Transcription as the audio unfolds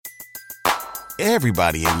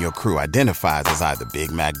Everybody in your crew identifies as either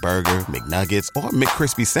Big Mac Burger, McNuggets, or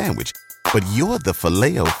McCrispy Sandwich. But you're the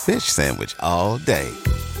Filet-O-Fish Sandwich all day.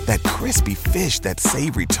 That crispy fish, that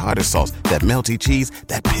savory tartar sauce, that melty cheese,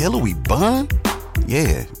 that pillowy bun.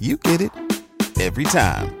 Yeah, you get it. Every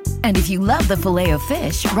time. And if you love the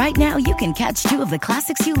Filet-O-Fish, right now you can catch two of the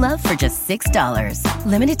classics you love for just $6.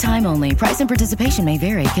 Limited time only. Price and participation may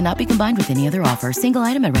vary. Cannot be combined with any other offer. Single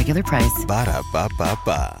item at regular price.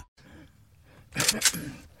 Ba-da-ba-ba-ba. Your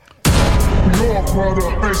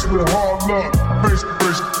product, based with hard luck. Based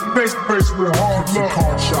with hard luck. Pimps and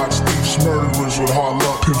card shots, thieves, murderers with hard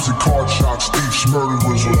luck. Pimps and card shots, thieves,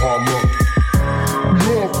 murderers with hard luck.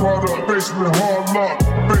 Your product, based with hard luck.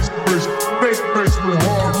 Based with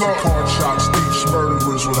hard luck. Pimps and card shots, thieves,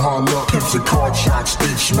 murderers with hard luck. Pimps and card shots,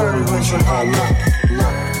 thieves, murderers with hard luck.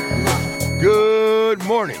 Good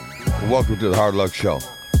morning. Welcome to the Hard Luck Show.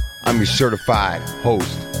 I'm your certified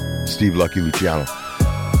host, Steve Lucky Luciano.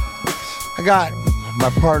 I got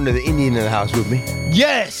my partner, the Indian, in the house with me.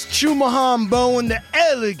 Yes, Chumahan Bowen, the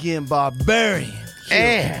elegant barbarian.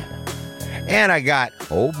 And I got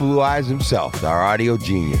old Blue Eyes himself, our audio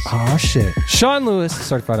genius. Oh, shit. Sean Lewis,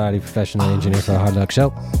 certified audio professional engineer for the Hard Luck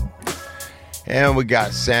Show. And we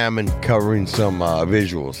got Salmon covering some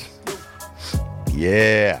visuals.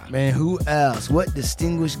 Yeah. Man, who else? What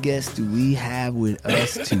distinguished guest do we have with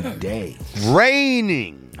us today?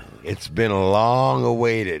 Raining. It's been a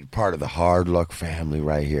long-awaited part of the Hard Luck family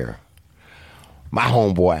right here. My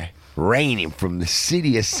homeboy, Raining from the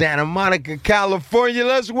city of Santa Monica, California.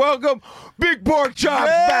 Let's welcome Big Pork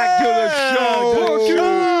Chops back to the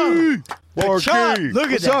show. Porky. Look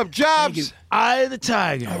at What's that. up, Chops? Eye of the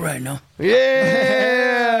tiger. All right, now.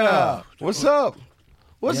 Yeah. What's up?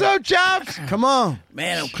 What's up, Chops? Come on.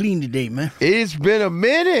 Man, I'm clean today, man. It's been a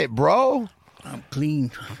minute, bro. I'm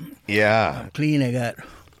clean. Yeah. I'm clean. I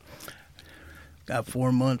got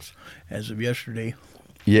 4 months as of yesterday.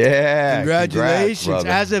 Yeah. Congratulations. Congrats, brother.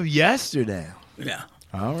 As of yesterday. Yeah.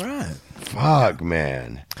 All right. Fuck,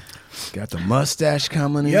 man. Got the mustache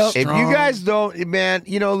coming in Yep. strong. If you guys don't, man,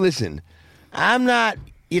 listen, I'm not,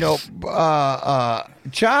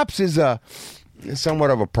 Chops is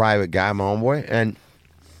somewhat of a private guy, my homeboy, and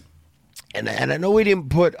I know we didn't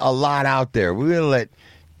put a lot out there. We're going to let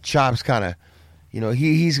Chops kind of,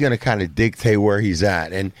 he's going to kind of dictate where he's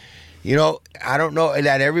at. And, I don't know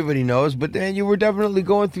that everybody knows, but then you were definitely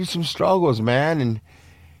going through some struggles, man.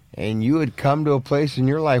 And you had come to a place in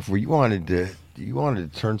your life where you wanted to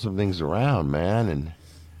turn some things around, man. And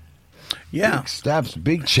Yeah. big steps,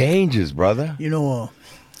 big changes, brother.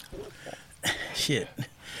 Shit.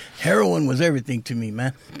 Heroin was everything to me,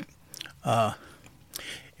 man.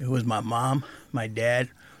 It was my mom, my dad,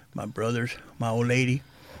 my brothers, my old lady,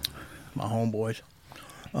 my homeboys.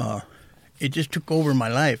 It just took over my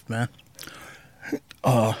life, man,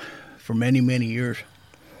 for many, many years.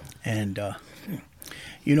 And, to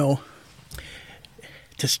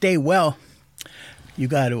stay well, you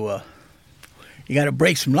got to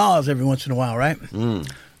break some laws every once in a while, right?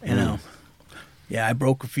 Yeah, I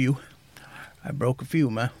broke a few.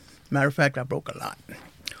 Man. Matter of fact, I broke a lot.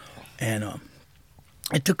 And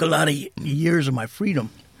it took a lot of years of my freedom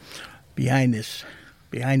behind this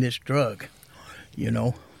drug,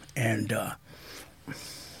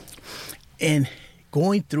 and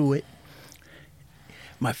going through it,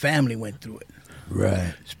 my family went through it.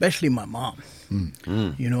 Right. Especially my mom.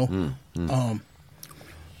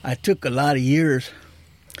 I took a lot of years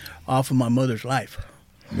off of my mother's life.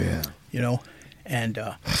 Yeah. And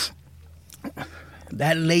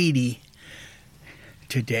that lady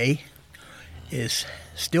today is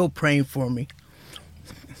still praying for me.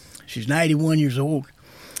 She's 91 years old,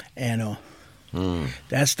 and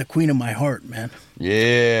that's the queen of my heart, man.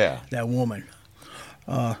 Yeah. That woman.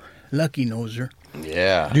 Lucky knows her.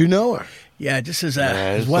 Yeah. Do you know her? Yeah, just as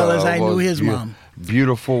well as I knew his mom.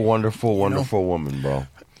 Beautiful, wonderful, wonderful woman, bro.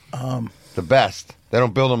 The best. They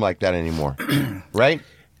don't build them like that anymore. Right?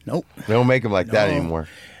 Nope. They don't make them like that anymore.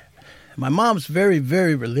 My mom's very,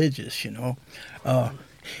 very religious,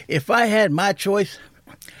 If I had my choice,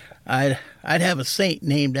 I'd have a saint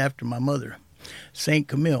named after my mother, Saint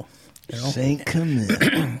Camille. Saint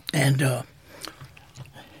Camille. And,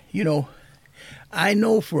 I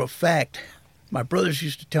know for a fact, my brothers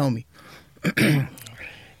used to tell me,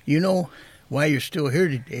 you know why you're still here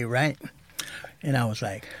today, right? And I was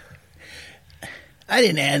like, I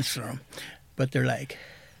didn't answer them, but they're like,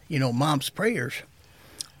 Mom's prayers.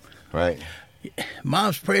 Right.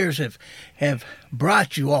 Mom's prayers have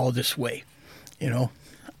brought you all this way, because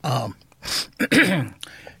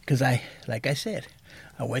like I said,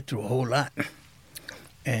 I went through a whole lot,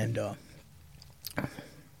 and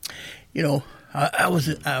you know,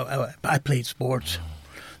 I played sports.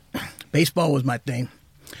 Baseball was my thing.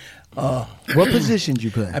 What position did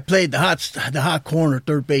you play? I played the hot corner,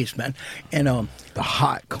 third base, man. And The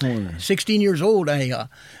hot corner. 16 years old, I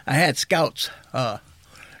had scouts. Not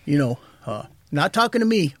talking to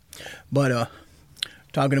me, but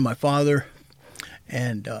talking to my father,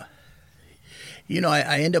 and I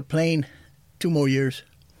ended up playing 2 more years.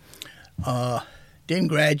 Didn't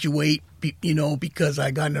graduate, because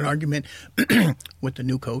I got in an argument with the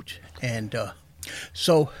new coach, and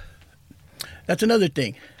so that's another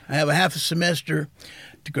thing. I have a half a semester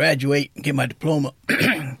to graduate and get my diploma,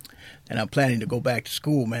 and I'm planning to go back to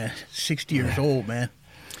school, man. 60 years old, man.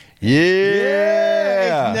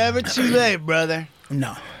 Yeah. It's never too late, brother.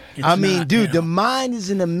 No. It's I mean, not, dude, the mind is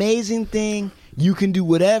an amazing thing. You can do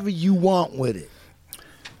whatever you want with it.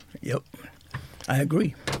 Yep. I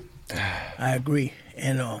agree.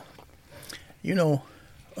 And, I'll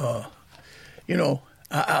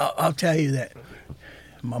tell you that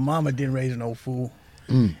my mama didn't raise no fool.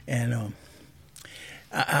 And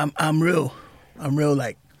I'm real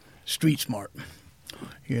like street smart,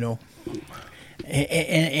 And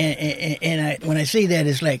when I say that,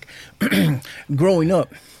 it's like growing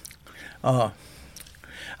up, I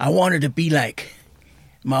wanted to be like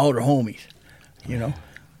my older homies,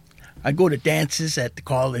 I'd go to dances at the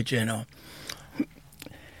college, and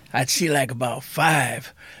I'd see like about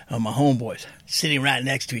 5 of my homeboys sitting right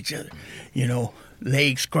next to each other,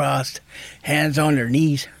 legs crossed, hands on their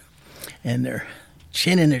knees, and their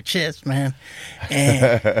chin in their chest, man.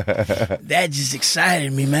 And that just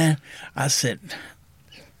excited me, man. I said,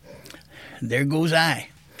 there goes I.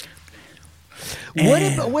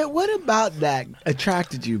 What about that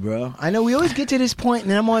attracted you, bro? I know we always get to this point,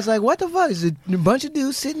 and I'm always like, what the fuck? Is it a bunch of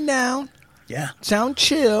dudes sitting down, sound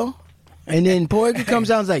chill, and then Porky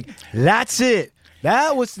comes out and is like, that's it.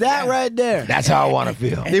 That was that right there. That's how I want to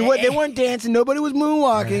feel. They weren't dancing. Nobody was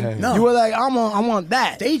moonwalking. No. You were like, I want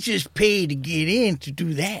that. They just paid to get in to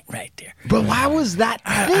do that right there. But why was that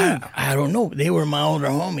thing? I don't know. They were my older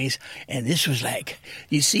homies, and this was like,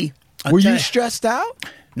 you see. Were you stressed out?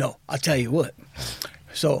 No, I'll tell you what.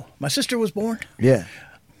 So my sister was born. Yeah.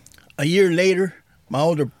 A year later, my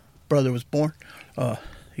older brother was born,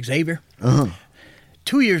 Xavier.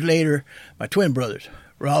 2 years later, my twin brothers,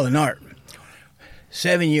 Raul and Art.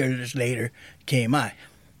 7 years later came I.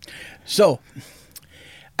 So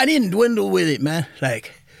I didn't dwindle with it, man.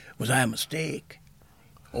 Like, was I a mistake?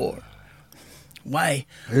 Or why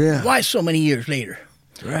so many years later?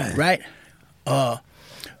 Right?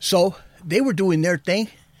 So they were doing their thing.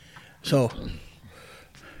 So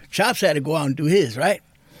Chops had to go out and do his, right?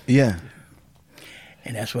 Yeah.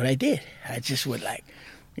 And that's what I did. I just would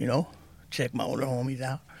check my older homies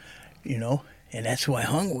out, and that's who I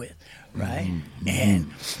hung with, right? Mm-hmm.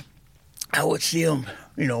 And I would see them,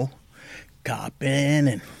 copping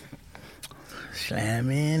and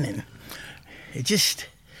slamming, and it just,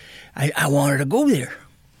 I wanted to go there,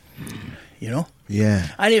 Yeah.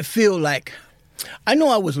 I didn't feel like, I know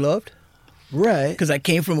I was loved. Right. Because I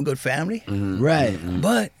came from a good family. Mm-hmm. Right.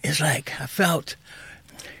 But it's like I felt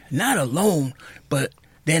not alone, but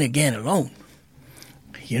then again alone.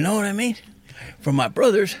 You know what I mean? From my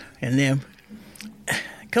brothers and them, I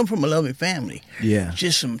come from a loving family. Yeah.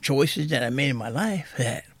 Just some choices that I made in my life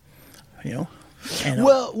that, And,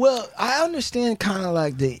 well, I understand kind of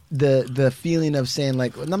like the feeling of saying,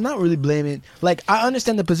 like, I'm not really blaming. Like, I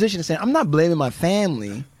understand the position of saying, I'm not blaming my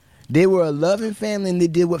family. They were a loving family, and they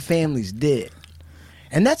did what families did.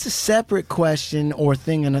 And that's a separate question or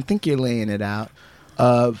thing, and I think you're laying it out.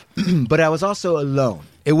 But I was also alone.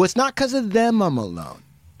 It was not because of them I'm alone.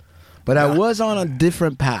 But I was on a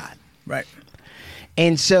different path. Right.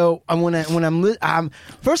 And so I'm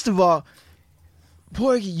first of all,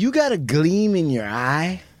 Porky, you got a gleam in your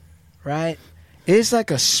eye, right? It's like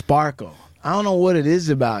a sparkle. I don't know what it is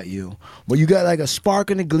about you, but you got like a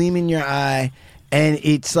sparkle and a gleam in your eye, and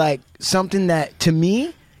it's like something that to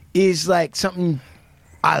me is like something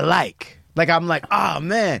I like. Like I'm like, oh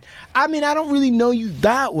man. I mean, I don't really know you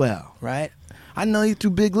that well, right? I know you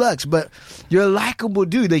through Big Lux, but you're a likable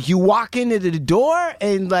dude. Like you walk into the door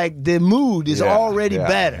and like the mood is already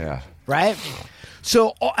better, right?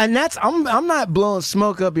 So, and that's I'm not blowing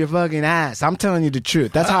smoke up your fucking ass. I'm telling you the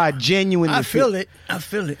truth. That's how I genuinely feel it. I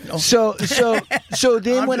feel it. Oh. So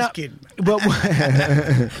then I'm when just kidding. But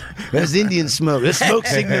there's Indian smoke. There's smoke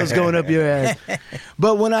signals going up your ass.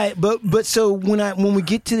 But when we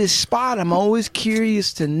get to this spot, I'm always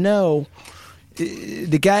curious to know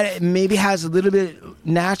the guy that maybe has a little bit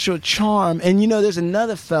natural charm. And there's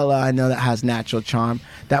another fella I know that has natural charm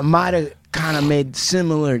that might have kind of made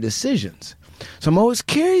similar decisions. So I'm always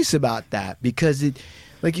curious about that because it,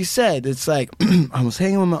 like you said, it's like I was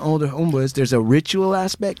hanging with my older homeboys. There's a ritual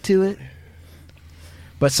aspect to it.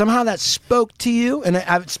 But somehow that spoke to you, and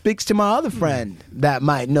it speaks to my other friend that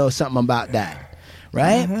might know something about that,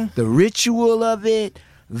 right? Mm-hmm. The ritual of it,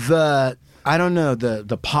 the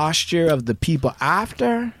posture of the people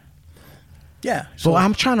after. Yeah. So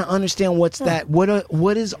I'm trying to understand what's that.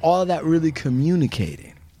 What is all that really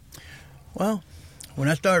communicating? Well, when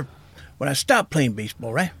I stopped playing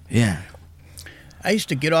baseball, right? Yeah. I used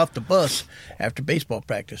to get off the bus after baseball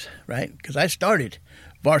practice, right? Because I started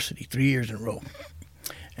varsity 3 years in a row.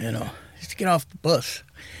 And I used to get off the bus.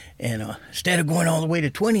 And instead of going all the way to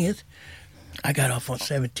 20th, I got off on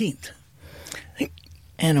 17th.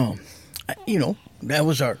 And, that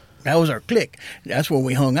was our clique. That's where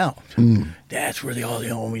we hung out. That's where all the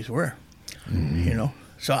homies were,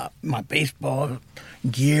 So my baseball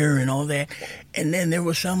gear and all that. And then there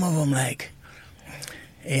were some of them like,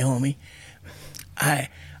 hey, homie, I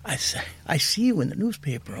see you in the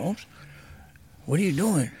newspaper, Holmes. What are you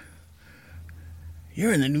doing?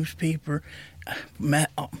 You're in the newspaper.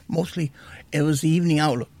 Mostly, it was the Evening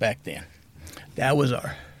Outlook back then. That was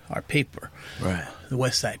our paper, right? The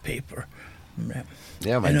West Side paper.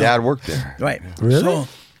 Yeah, my dad worked there. Right. Really?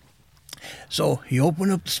 So he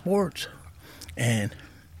opened up the sports, and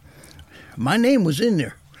my name was in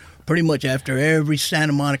there pretty much after every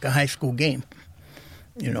Santa Monica High School game,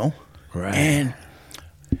 Right. And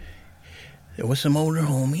there was some older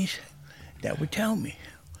homies that would tell me,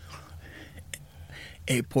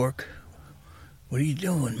 hey, Pork, what are you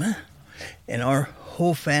doing, man? And our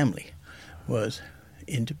whole family was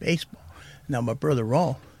into baseball. Now, my brother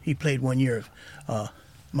Raul, he played 1 year of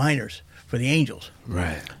minors for the Angels.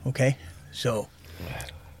 Right. Okay? So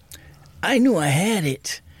I knew I had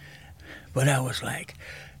it, but I was like,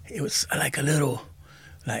 it was like a little,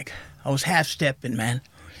 like I was half-stepping, man,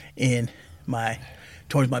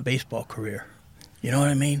 towards my baseball career. You know what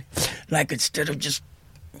I mean? Like instead of just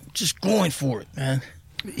going for it, man.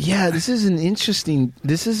 Yeah, this is interesting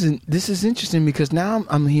because now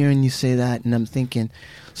I'm hearing you say that, and I'm thinking,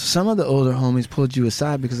 so some of the older homies pulled you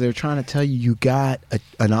aside because they were trying to tell you got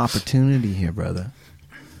an opportunity here, brother.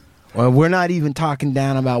 Or we're not even talking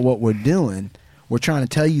down about what we're doing. We're trying to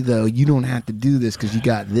tell you though, you don't have to do this because you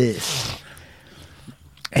got this.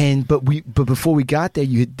 But before we got there,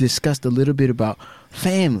 you had discussed a little bit about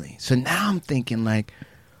family. So now I'm thinking like,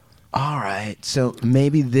 all right, so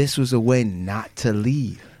maybe this was a way not to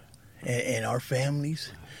leave. And our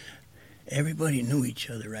families, everybody knew each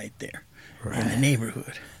other right there in the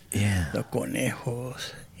neighborhood. Yeah. The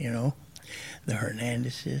Cornejos, the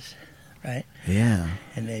Hernandezes, right? Yeah.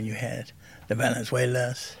 And then you had the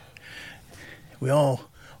Valenzuelas. All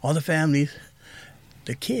the families,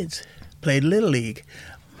 the kids played Little League.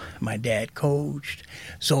 My dad coached.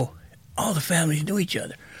 So all the families knew each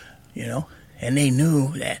other, and they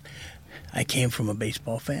knew that I came from a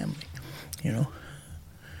baseball family,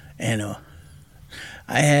 And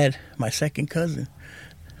I had my second cousin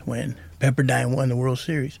when Pepperdine won the World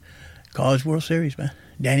Series, College World Series, man.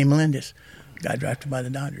 Danny Melendez got drafted by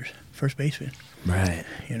the Dodgers, first baseman. Right.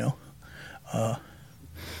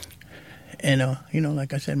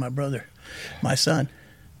 Like I said, my son,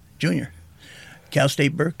 Junior, Cal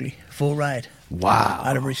State Berkeley, full ride. Wow.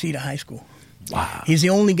 Out of Reseda High School. Wow. He's the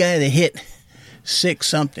only guy that hit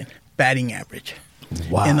 6-something batting average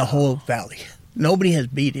in the whole valley. Nobody has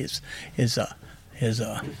beat his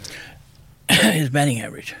batting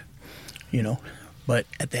average, But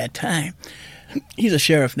at that time, he's a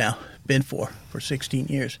sheriff now, been for 16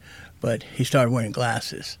 years, but he started wearing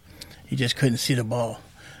glasses. He just couldn't see the ball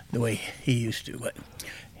the way he used to, but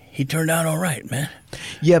he turned out all right, man.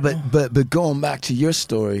 Yeah, but going back to your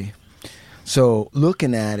story, so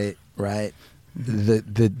looking at it, right,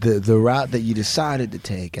 the route that you decided to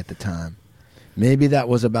take at the time, maybe that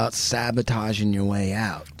was about sabotaging your way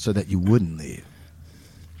out so that you wouldn't leave.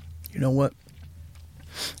 You know what?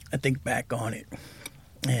 I think back on it,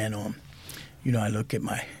 and I look at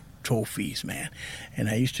my trophies, man, and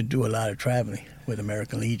I used to do a lot of traveling with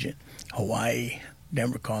American Legion, Hawaii,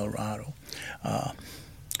 Denver, Colorado,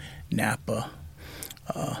 Napa,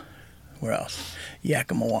 where else?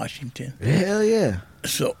 Yakima, Washington. Hell yeah.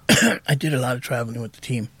 So I did a lot of traveling with the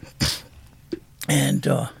team. And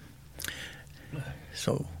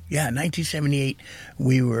so, yeah, 1978,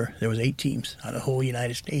 there was 8 teams out of the whole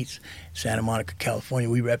United States. Santa Monica, California.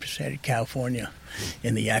 We represented California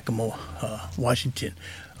in the Yakima, Washington,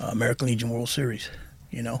 American Legion World Series,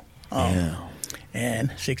 Yeah.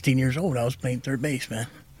 And 16 years old, I was playing third base, man.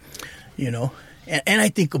 And I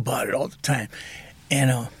think about it all the time.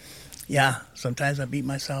 And, yeah, sometimes I beat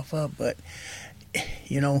myself up, but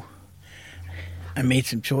you know, I made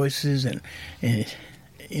some choices, and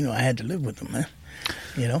you know, I had to live with them, man.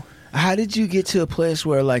 You know. How did you get to a place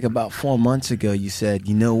where, like, about 4 months ago, you said,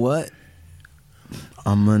 you know what,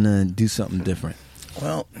 I'm gonna do something different?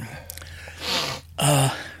 Well,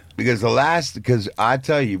 because I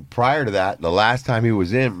tell you, prior to that, the last time he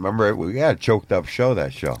was in, remember, we had a choked up show.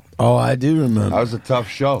 That show. Oh, I do remember. That was a tough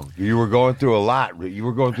show. You were going through a lot.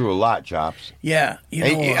 Chops. yeah, you know,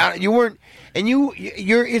 And you weren't, and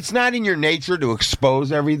you're. It's not in your nature to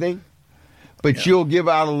expose everything, but you'll give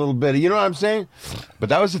out a little bit. You know what I'm saying? But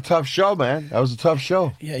that was a tough show, man. That was a tough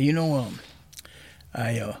show. yeah, you know,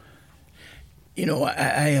 I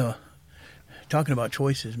talking about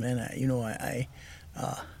choices, man.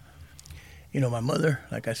 My mother,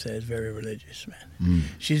 like I said, is very religious, man.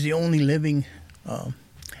 She's the only living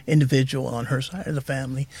individual on her side of the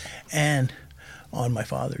family, and on my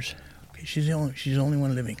father's. Okay, she's the only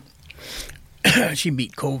one living. She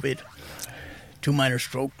beat COVID, 2 minor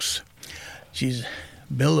strokes. She's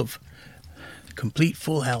bill of complete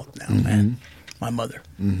full health now, man. My mother,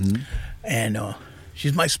 and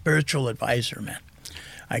she's my spiritual advisor, man.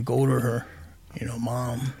 I go to her, you know,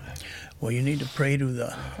 Mom. Well, you need to pray to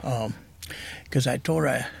the, because I told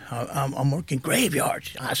her I'm working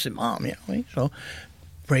graveyards. I said, Mom, you know, so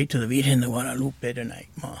pray to the Virgen de Guadalupe tonight,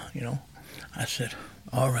 Ma. You know, I said,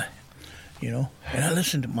 all right, you know, and I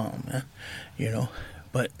listened to Mom, man, you know,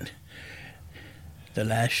 but the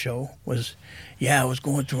last show was, I was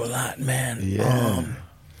going through a lot, man. Yeah.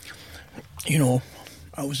 You know,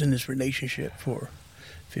 I was in this relationship for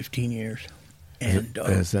 15 years, and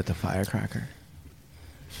Is that the firecracker?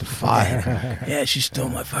 The firecracker. yeah, she's still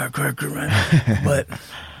my firecracker, man. But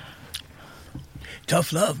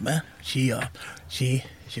tough love, man. She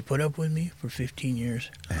put up with me for 15 years.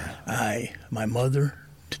 My mother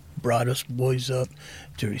brought us boys up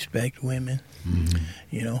to respect women.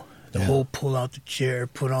 You know, the whole pull out the chair,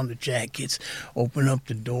 put on the jackets, open up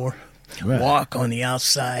the door, walk on the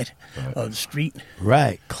outside of the street.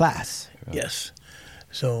 Right, class. Yes.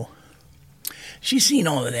 So she's seen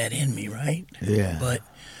all of that in me, right? Yeah. But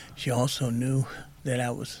she also knew that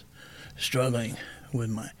I was struggling with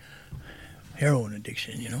my heroin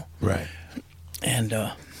addiction, you know? Right. And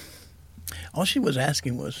all she was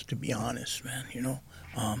asking was to be honest, man, you know?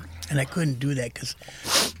 And I couldn't do that because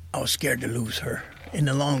I was scared to lose her. In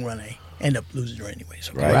the long run, I end up losing her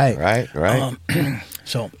anyways. Okay? Right.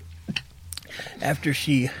 So after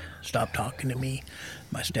she stopped talking to me,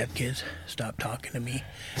 my stepkids stopped talking to me,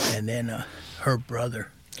 and then her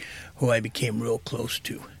brother, who I became real close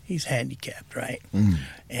to, he's handicapped, right?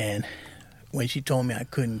 And when she told me I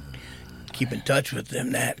couldn't keep in touch with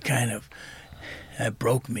them, that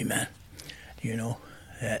broke me, man. You know,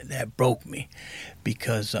 that broke me,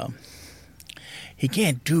 because he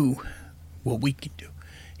can't do what we can do.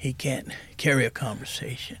 He can't carry a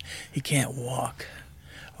conversation. He can't walk.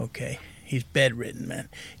 Okay, he's bedridden, man.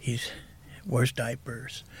 He's wears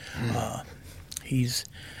diapers. He's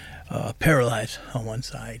paralyzed on one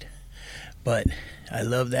side. But I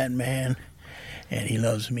love that man, and he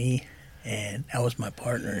loves me, and that was my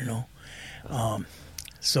partner, you know.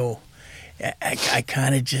 So I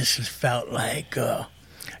kind of just felt like,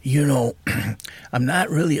 you know, I'm not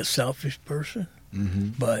really a selfish person,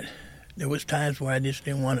 but there was times where I just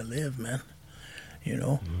didn't want to live, man. You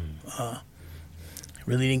know,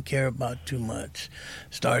 really didn't care about too much.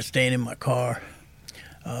 Started staying in my car,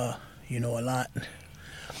 you know, a lot.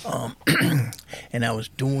 And I was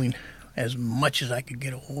doing as much as I could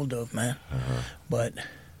get a hold of, man. But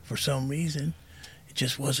for some reason, it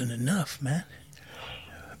just wasn't enough, man.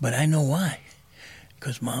 But I know why.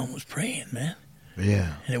 Because Mom was praying, man.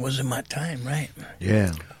 Yeah. And it wasn't my time, right?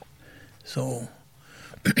 Yeah. So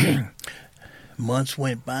months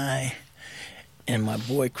went by, and my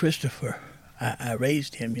boy Christopher, I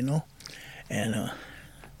raised him, you know, and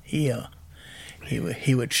he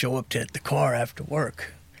would show up at the car after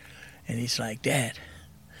work, and he's like, Dad,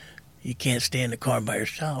 you can't stay in the car by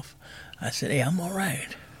yourself. I said, hey, I'm all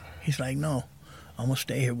right. He's like, no, I'm going to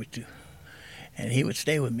stay here with you. And he would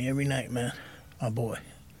stay with me every night, man, my boy,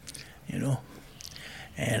 you know.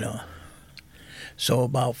 And so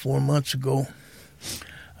about 4 months ago,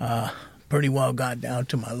 pretty well got down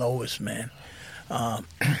to my lowest, man.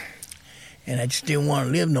 And I just didn't want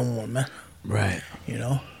to live no more, man. Right. You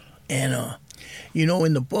know? And, you know,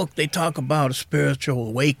 in the book, they talk about a spiritual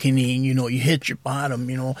awakening. You know, you hit your bottom,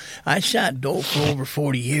 you know. I shot dope for over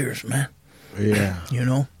 40 years, man. Yeah. You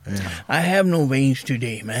know? Yeah. I have no veins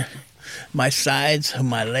today, man. My sides of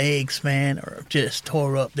my legs, man, are just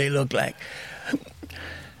tore up. They look like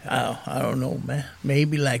I don't know, man.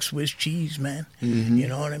 Maybe like Swiss cheese, man. You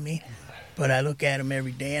know what I mean? But I look at them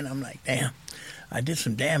every day, and I'm like, damn, I did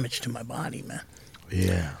some damage to my body, man.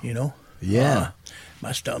 Yeah. You know? Yeah.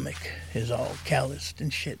 My stomach is all calloused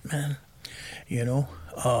and shit, man. You know?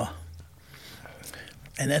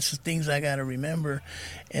 And that's the things I got to remember.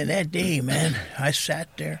 And that day, man, I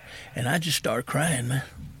sat there, and I just started crying, man.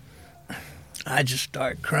 I just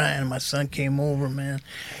started crying. My son came over, man.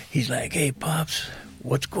 He's like, hey, Pops,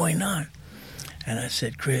 what's going on? And I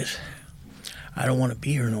said, Chris, I don't want to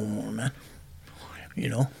be here no more, man. You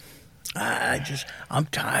know? I'm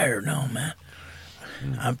tired now, man.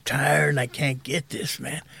 I'm tired and I can't get this,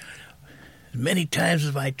 man. As many times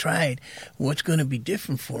as I tried, what's going to be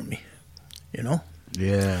different for me? You know?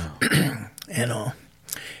 Yeah. And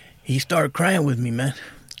he started crying with me, man.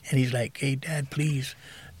 And he's like, hey, Dad, please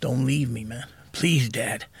don't leave me, man. Please,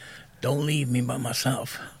 Dad, don't leave me by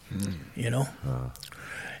myself. You know?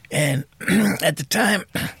 And at the time,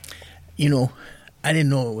 you know, I didn't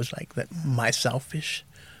know it was like that. My selfish,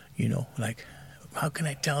 you know, like, how can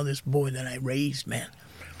I tell this boy that I raised, man,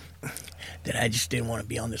 that I just didn't want to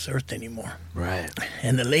be on this earth anymore? Right.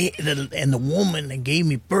 And the woman that gave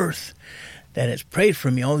me birth, that has prayed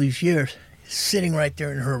for me all these years, is sitting right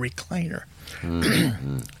there in her recliner.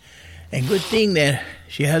 And good thing that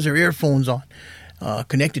she has her earphones on,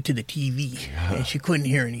 connected to the TV, and she couldn't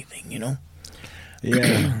hear anything, you know?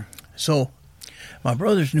 Yeah. So my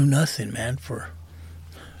brothers knew nothing, man, for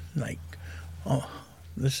like,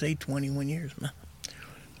 let's say 21 years, man.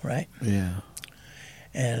 Right? Yeah.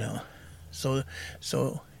 And so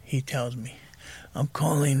he tells me, I'm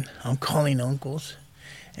calling uncles,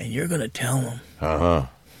 and you're gonna tell them.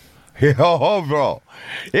 Yo, bro.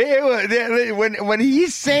 When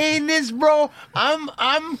he's saying this, bro, I'm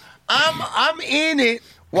in it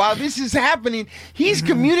while this is happening. He's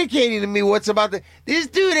communicating to me what's about to. This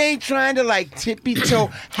dude ain't trying to like tippy toe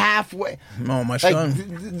halfway. No, my Like, son.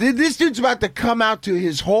 this dude's about to come out to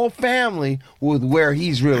his whole family with where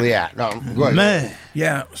he's really at. No, go ahead. Man.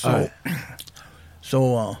 Yeah. So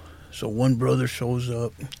one brother shows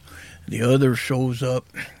up, the other shows up,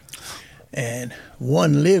 and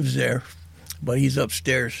one lives there, but he's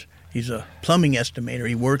upstairs. He's a plumbing estimator.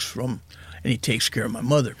 He works from, and he takes care of my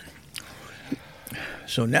mother.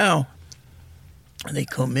 So now they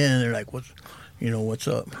come in and they're like, what's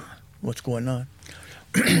up? What's going on?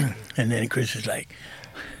 And then Chris is like,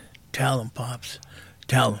 tell him, Pops,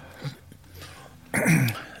 tell him.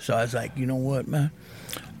 So I was like, you know what, man?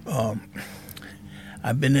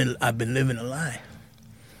 I've been living a lie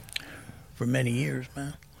for many years,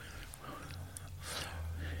 man.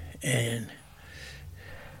 And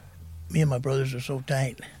me and my brothers are so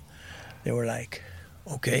tight. They were like,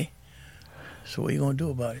 okay, so what are you going to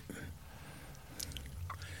do about it?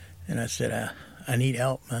 And I said, I need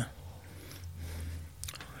help, man.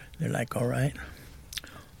 They're like, all right,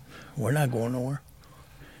 we're not going nowhere.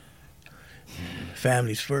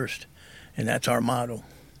 Family's first, and that's our motto.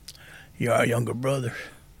 You're our younger brother,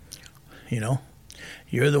 you know.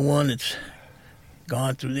 You're the one that's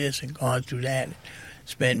gone through this and gone through that,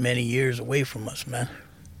 spent many years away from us, man,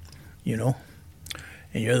 you know.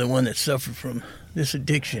 And you're the one that suffered from this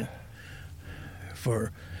addiction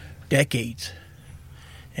for decades,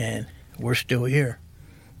 and we're still here.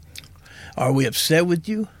 Are we upset with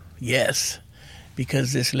you? Yes,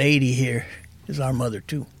 because this lady here is our mother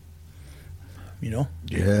too, you know.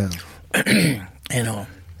 Yeah. And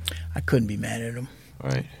I couldn't be mad at them.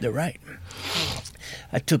 Right. They're right.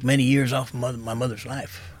 I took many years off my mother's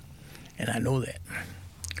life, and I know that.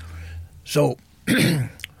 So there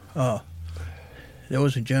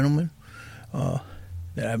was a gentleman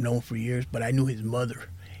that I've known for years, but I knew his mother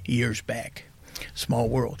years back. Small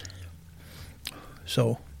world.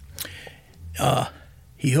 So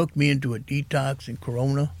he hooked me into a detox in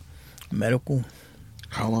Corona, medical.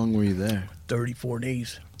 How long were you there? 34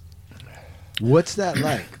 days. What's that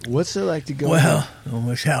like? What's it like to go? Well, I'm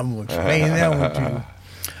going to explain that one to you.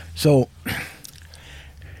 So,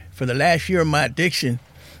 for the last year of my addiction,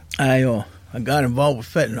 I got involved with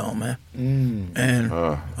fentanyl, man. And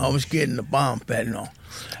I was getting the bomb fentanyl.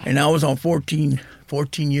 And I was on 14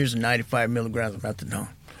 years and 95 milligrams of methadone.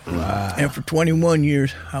 Wow. And for 21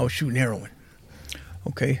 years, I was shooting heroin.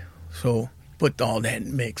 Okay? So, put all that in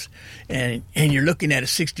the mix. And you're looking at a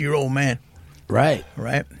 60-year-old man. Right.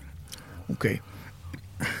 Right? Okay.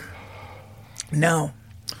 Now,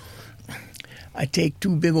 I take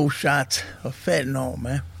 2 big old shots of fentanyl,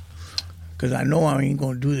 man, because I know I ain't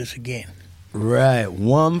going to do this again. Right.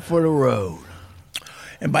 One for the road.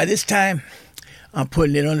 And by this time, I'm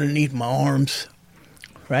putting it underneath my arms,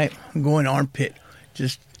 right? I'm going armpit,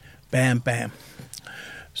 just bam, bam.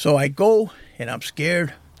 So I go, and I'm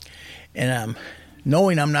scared, and I'm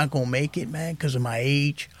knowing I'm not going to make it, man, because of my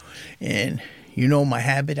age. And you know my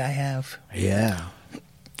habit I have. Yeah.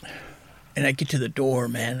 And I get to the door,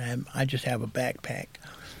 man. I just have a backpack.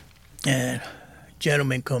 And a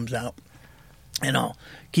gentleman comes out. And I'll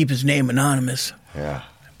keep his name anonymous. Yeah.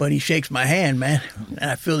 But he shakes my hand, man. And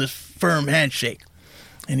I feel this firm handshake.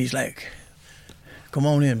 And he's like, come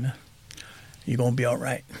on in, man. You're going to be all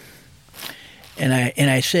right. And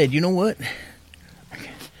I said, you know what?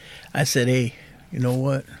 I said, hey, you know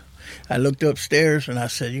what? I looked upstairs and I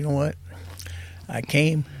said, you know what? I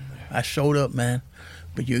came. I showed up, man.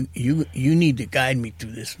 But you need to guide me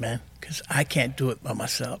through this, man. Because I can't do it by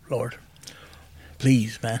myself, Lord.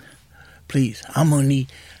 Please, man. Please. I'm going to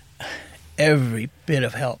need every bit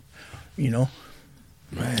of help, you know.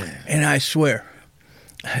 Man. And I swear,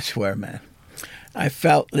 man, I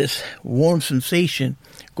felt this warm sensation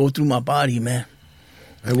go through my body, man.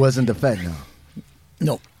 It wasn't the fentanyl.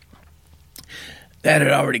 No. That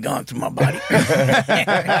had already gone through my body.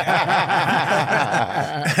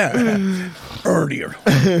 Earlier.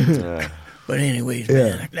 But anyways,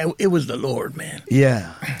 man, it was the Lord, man.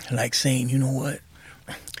 Yeah. Like saying, you know what?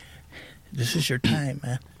 This is your time,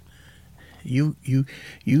 man. You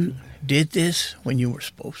did this when you were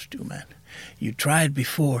supposed to, man. You tried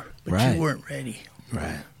before, but Right. you weren't ready.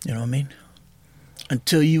 Right. You know what I mean?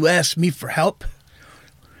 Until you asked me for help,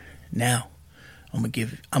 now I'm gonna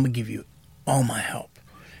give you all my help,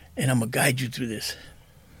 and I'm gonna guide you through this.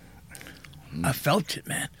 I felt it,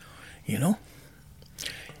 man. You know?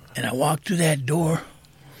 And I walked through that door,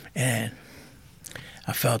 and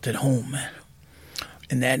I felt at home, man.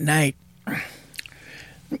 And that night,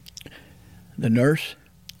 the nurse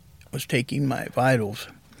was taking my vitals,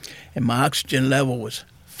 and my oxygen level was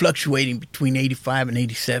fluctuating between 85 and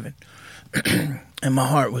 87. And my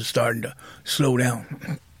heart was starting to slow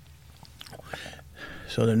down.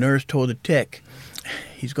 So the nurse told the tech,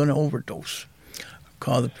 he's going to overdose.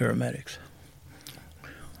 Call the paramedics.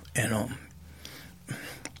 And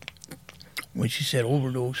when she said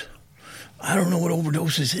overdose, I don't know what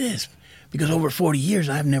overdoses is, because over 40 years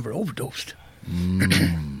I've never overdosed.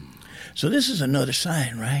 So this is another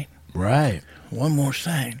sign, right? Right. One more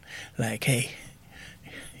sign. Like, hey,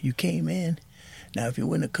 you came in. Now, if you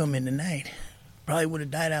wouldn't have come in tonight, probably would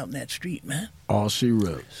have died out in that street, man. All she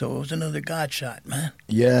wrote. So it was another God shot, man.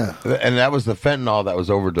 Yeah. And that was the fentanyl that was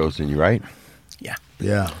overdosing you, right? Yeah.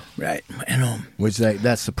 Yeah. Right. And Which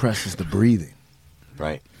that suppresses the breathing.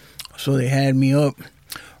 Right. so they had me up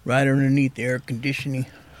right underneath the air conditioning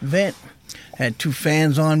vent. Had two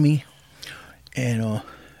fans on me, and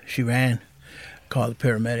she ran, called the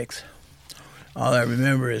paramedics. All I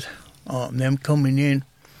remember is them coming in,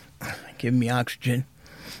 giving me oxygen,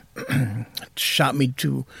 shot me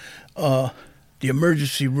to the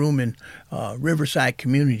emergency room in Riverside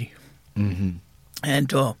Community. Mm-hmm.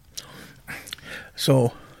 And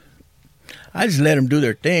so I just let them do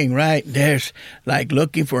their thing, right? There's like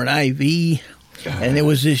looking for an IV, and there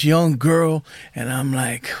was this young girl, and I'm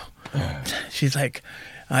like, she's like,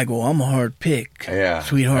 I go, I'm a hard pick,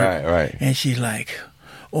 sweetheart. Right. And she's like,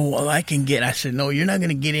 oh, well, I can get. I said, no, you're not going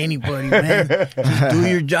to get anybody, man. Just do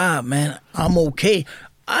your job, man. I'm okay.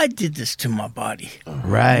 I did this to my body.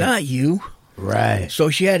 Right. Not you. Right. So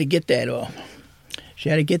she had to get that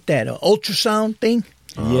ultrasound thing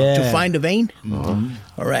to find a vein. Mm-hmm.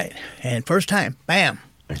 All right. And first time, bam.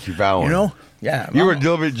 And she found You one. know? Yeah. You were a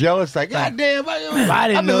little bit jealous, like, God damn, I I've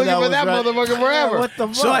didn't been know looking that for was that right. motherfucker forever. What the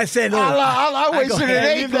fuck? So I said, I wasted an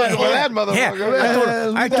eighth looking for that Yeah,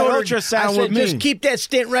 motherfucker. I told her, ultrasound I said, with me. just keep that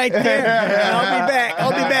stint right there. And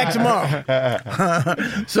I'll be back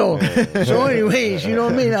tomorrow. So anyways, you know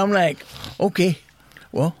what I mean? I'm like, okay,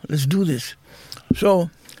 well, let's do this.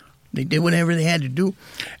 So they did whatever they had to do,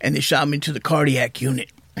 and they shot me to the cardiac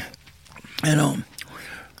unit. And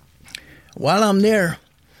while I'm there,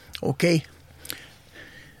 okay,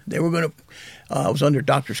 they were gonna. I was under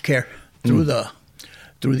doctor's care through the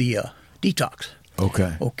detox.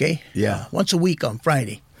 Okay. Okay. Yeah. Once a week on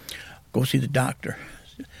Friday, go see the doctor.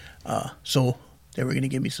 So they were gonna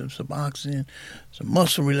give me some Suboxone, some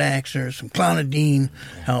muscle relaxers, some Clonidine,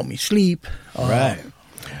 help me sleep. Right.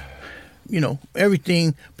 You know,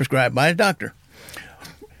 everything prescribed by a doctor.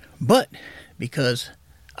 But because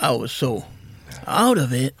I was so out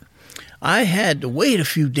of it, I had to wait a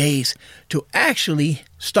few days to actually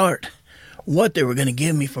start what they were going to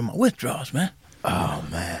give me for my withdrawals, man. Oh,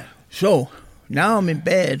 man. So now I'm in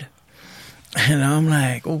bed, and I'm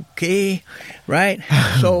like, okay, right?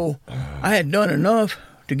 So I had done enough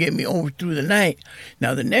to get me over through the night.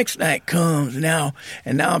 Now the next night comes now,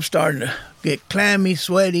 and now I'm starting to get clammy,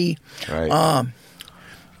 sweaty. Right.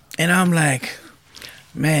 And I'm like,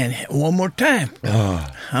 man, one more time.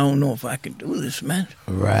 I don't know if I can do this, man.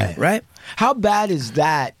 Right. Right? How bad is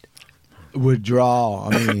that withdrawal?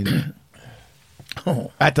 I mean,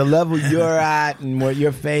 at the level you're at and what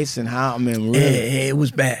you're facing, how, I mean, really? It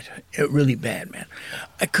was bad. Really bad, man.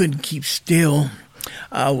 I couldn't keep still.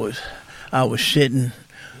 I was shitting.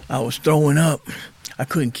 I was throwing up. I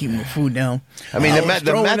couldn't keep my food down. I mean, the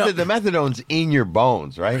the methadone's in your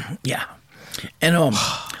bones, right? Yeah. And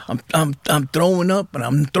I'm throwing up, and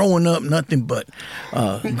I'm throwing up nothing but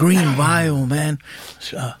green vial, man.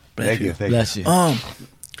 Bless you. Bless you.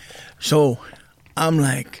 So I'm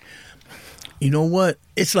like, you know what?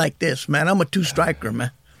 It's like this, man. I'm a two-striker,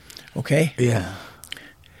 man. Okay? Yeah.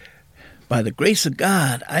 By the grace of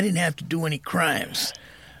God, I didn't have to do any crimes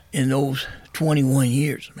in those 21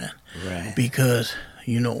 years, man. Right. Because,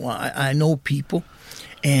 you know, I know people,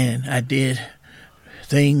 and I did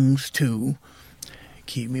things to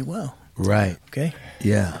keep me well. Right. Okay?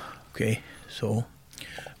 Yeah. Okay? So,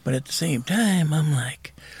 but at the same time, I'm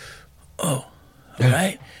like, oh, all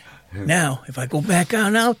right. Now, if I go back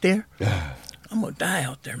out there, I'm going to die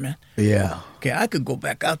out there, man. Yeah. Okay, I could go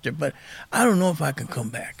back out there, but I don't know if I can come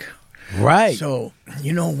back. Right. So,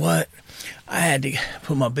 you know what? I had to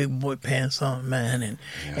put my big boy pants on, man,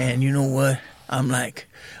 and you know what? I'm like,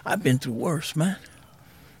 I've been through worse, man.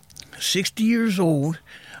 60 years old,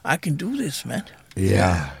 I can do this, man.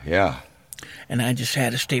 Yeah. Yeah. And I just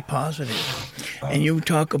had to stay positive. And you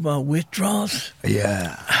talk about withdrawals.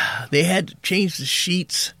 Yeah. They had to change the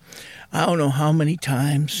sheets. I don't know how many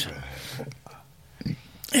times.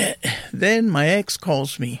 Then my ex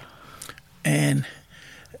calls me, and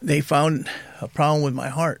they found a problem with my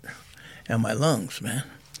heart and my lungs, man.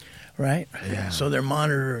 Right? Yeah. So they're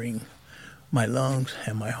monitoring my lungs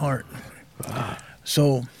and my heart.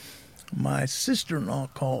 So my sister-in-law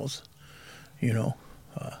calls,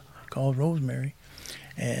 calls Rosemary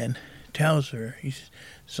and tells her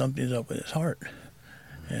something's up with his heart,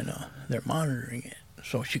 and they're monitoring it.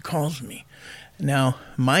 So she calls me. Now,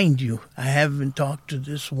 mind you, I haven't talked to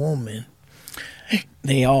this woman.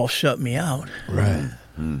 They all shut me out. Right.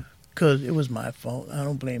 Because it was my fault. I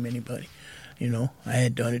don't blame anybody. I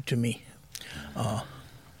had done it to me.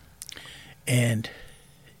 And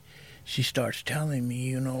she starts telling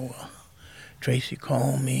me, Tracy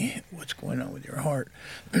called me. What's going on with your heart?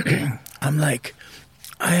 I'm like,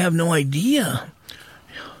 I have no idea.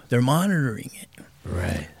 They're monitoring it.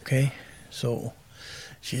 Right. Okay? So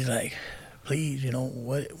she's like, please,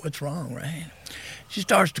 what's wrong, right? She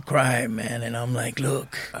starts to cry, man, and I'm like,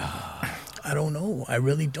 look, I don't know. I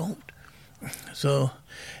really don't. So,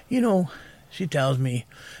 she tells me,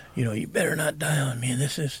 you better not die on me, and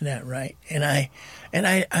this and that, right? And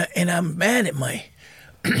I'm mad at my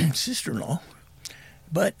sister-in-law,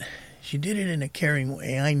 but she did it in a caring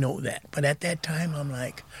way. I know that. But at that time, I'm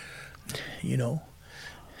like,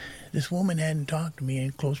 this woman hadn't talked to me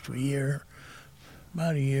in close to a year,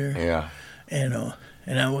 about a year. Yeah.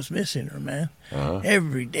 And I was missing her, man. Uh-huh.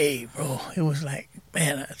 Every day, bro. It was like,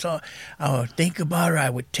 man, I would think about her. I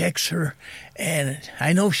would text her, and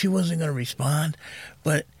I know she wasn't going to respond,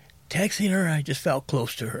 but texting her, I just felt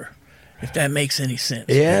close to her, if that makes any sense.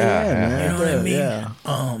 Yeah, man. You know what I mean?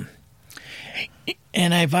 Yeah.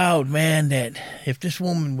 And I vowed, man, that if this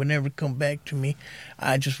woman would never come back to me,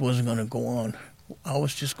 I just wasn't going to go on. I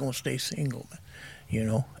was just going to stay single,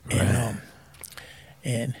 Right.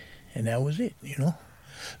 And that was it,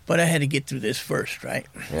 But I had to get through this first, right?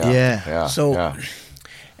 Yeah. So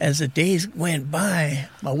as the days went by,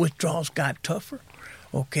 my withdrawals got tougher.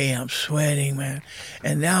 Okay, I'm sweating, man.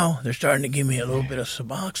 And now they're starting to give me a little bit of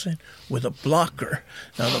Suboxone with a blocker.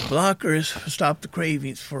 Now, the blocker is to stop the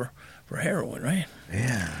cravings for heroin, right?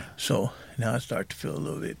 Yeah. So now I start to feel a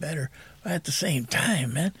little bit better. But at the same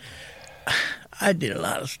time, man, I did a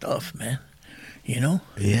lot of stuff, man. Yeah.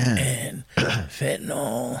 And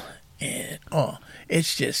fentanyl, and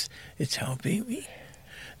it's helping me.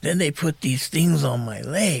 Then they put these things on my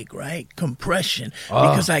leg, right? Compression,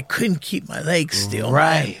 because I couldn't keep my legs still.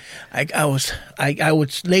 Right. I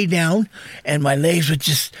would lay down, and my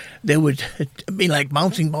legs they would be like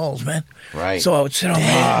bouncing balls, man. Right. So I would sit on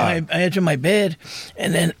my edge of my bed,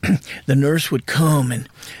 and then the nurse would come, and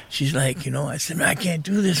she's like, I said, man, I can't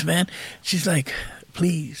do this, man. She's like,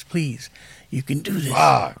 please, you can do this.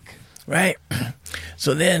 Fuck. Right?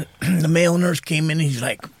 So then the male nurse came in, and he's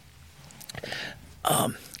like,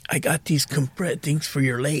 I got these things for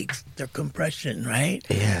your legs. They're compression, right?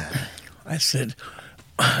 Yeah. I said,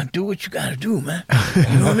 do what you got to do, man. You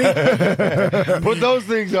know what I mean? Put those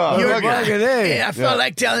things on. You're Look at it. Yeah, I felt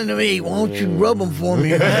like telling him, hey, why don't you rub them for me,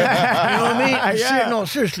 man? You know what I mean? Yeah. No,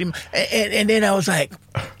 seriously. And then I was like,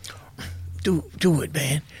 do it,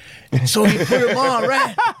 man. So he put him on,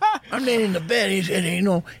 right? I'm laying in the bed,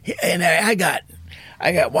 and I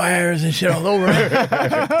got wires and shit all over.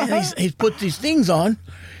 And he's put these things on,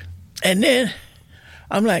 and then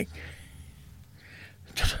I'm like,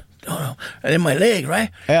 oh, and then my leg, right?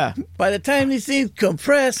 Yeah. By the time these things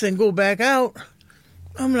compress and go back out,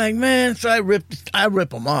 I'm like, man. So I rip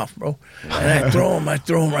them off, bro, and I throw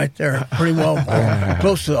them right there, pretty well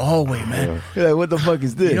close to the hallway, man. You're like, what the fuck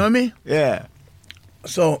is this? You know what I mean? Yeah.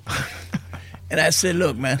 So, and I said,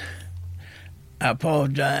 look, man, I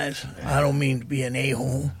apologize. I don't mean to be an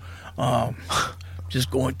a-hole. Just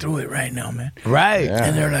going through it right now, man. Right. Yeah.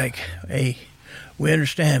 And they're like, hey, we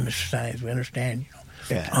understand, Mr. Science. We understand,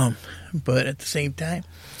 Yeah. But at the same time,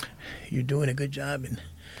 you're doing a good job in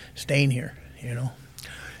staying here,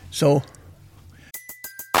 So,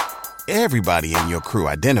 Everybody in your crew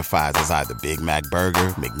identifies as either Big Mac Burger,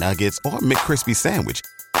 McNuggets, or McCrispy Sandwich.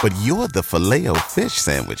 But you're the Filet-O-Fish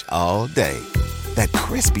Sandwich all day. That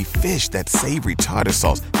crispy fish, that savory tartar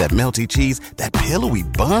sauce, that melty cheese, that pillowy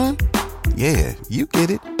bun. Yeah, you get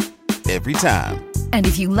it. Every time. And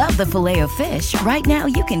if you love the Filet-O-Fish, right now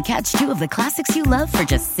you can catch 2 of the classics you love for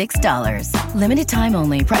just $6. Limited time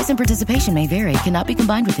only. Price and participation may vary. Cannot be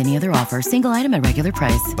combined with any other offer. Single item at regular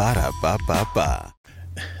price. Ba-da-ba-ba-ba.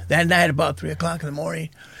 that night about 3 o'clock in the morning,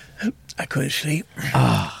 I couldn't sleep.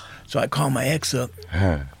 So I called my ex up,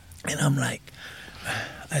 and I'm like,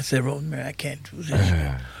 I said, Rosemary, I can't do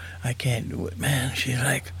this. I can't do it, man. She's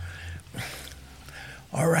like,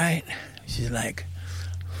 all right. She's like,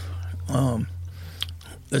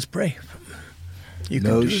 let's pray. You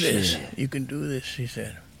can do this. You can do this, she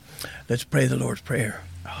said. Let's pray the Lord's Prayer.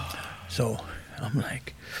 So I'm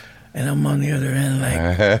like, and I'm on the other end like,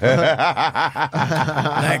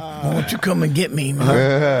 won't you come and get me,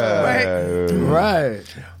 man? Right.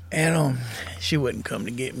 And she wouldn't come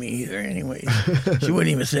to get me either anyway. She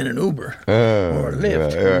wouldn't even send an Uber or a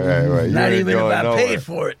Lyft. Right. Not even if I nowhere. paid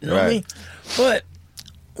for it. You know what I mean? But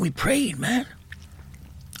we prayed, man.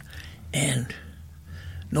 And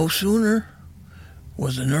no sooner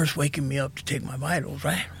was the nurse waking me up to take my vitals,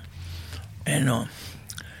 right? And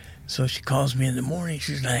so she calls me in the morning.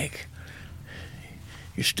 She's like,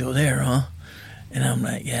 you're still there, huh? And I'm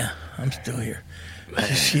like, yeah, I'm still here.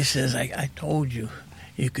 She says, I told you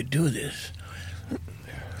could do this.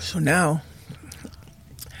 So now,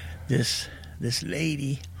 this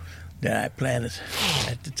lady that I plan to,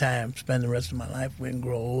 at the time, spend the rest of my life with and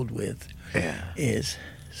grow old with is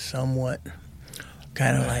somewhat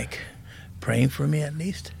kind of like praying for me at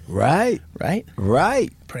least. Right. Right?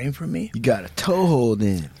 Praying for me. You got a toehold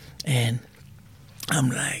in. And I'm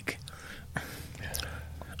like,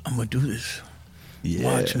 I'm going to do this. Yeah.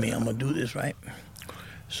 Watch me. I'm going to do this, right?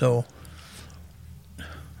 So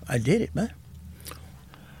I did it, man.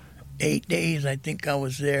 8 days, I think I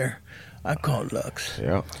was there. I called Lux.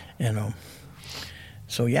 Yeah.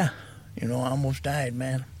 So yeah, I almost died,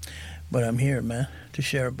 man. But I'm here, man, to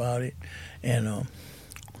share about it. And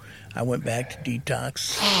I went back to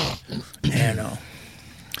detox, and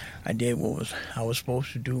I did what I was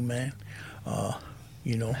supposed to do, man. My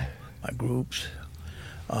groups,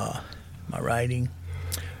 my writing,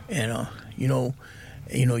 and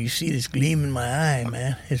you see this gleam in my eye,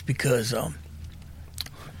 man. It's because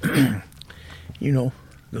the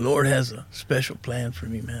Lord has a special plan for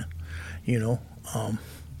me, man.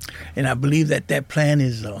 And I believe that plan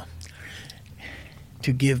is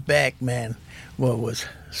to give back, man, what was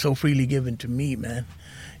so freely given to me, man.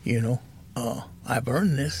 I've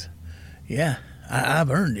earned this. Yeah, I've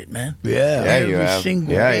earned it, man. Yeah. Yeah, you Every have.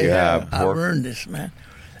 single Yeah, day, you have. I've earned this, man.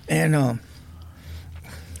 And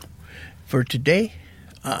for today,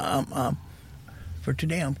 I'm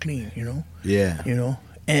clean, Yeah.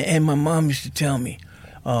 And my mom used to tell me,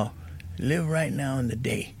 live right now in the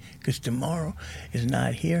day, because tomorrow is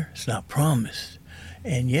not here, it's not promised.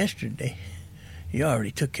 And yesterday, you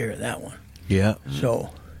already took care of that one. Yeah. So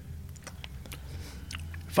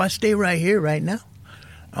if I stay right here, right now,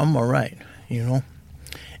 I'm all right,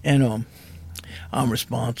 And I'm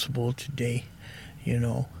responsible today,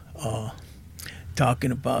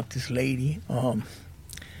 talking about this lady. We're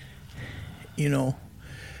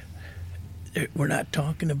not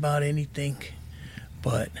talking about anything,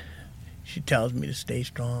 but she tells me to stay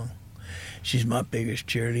strong. She's my biggest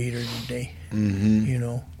cheerleader today.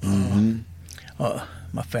 Mm-hmm.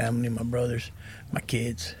 My family, my brothers, my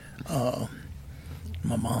kids, my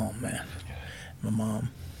mom, man. My mom.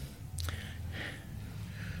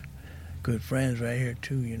 Good friends right here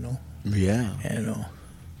too, Yeah. And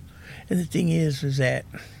the thing is that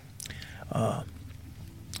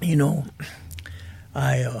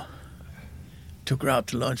took her out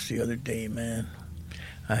to lunch the other day, man.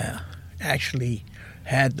 I actually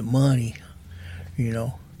had the money, you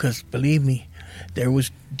know, because believe me, there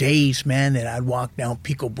was days, man, that I'd walk down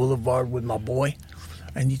Pico Boulevard with my boy,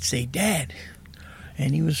 and he'd say, "Dad,"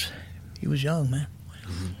 and he was young, man.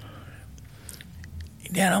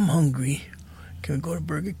 "Dad, I'm hungry. Can we go to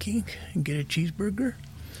Burger King and get a cheeseburger?"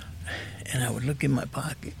 And I would look in my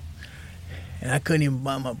pocket, and I couldn't even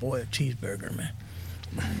buy my boy a cheeseburger, man,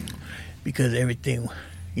 because everything,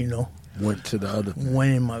 you know, Went to the other thing.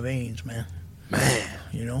 went in my veins, man.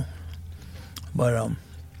 You know,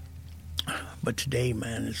 but today,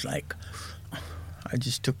 man, it's like I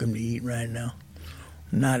just took him to eat right now.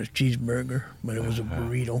 Not a cheeseburger, but it was a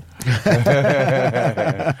burrito.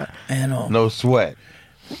 And No sweat.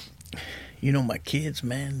 you know, my kids,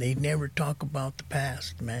 man, they never talk about the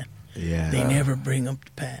past, man. Yeah. They never bring up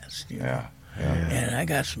the past, you know. Yeah. And I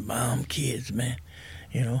got some bomb kids, man.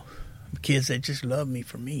 You know, kids that just love me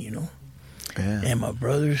for me, you know. Yeah. And my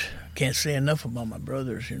brothers, can't say enough about my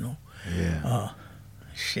brothers, you know. Yeah.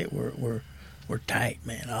 Shit, we're tight,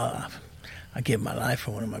 man. I give my life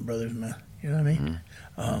for one of my brothers, man. You know what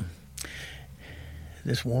I mean?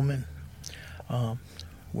 This woman,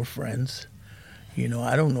 we're friends. You know,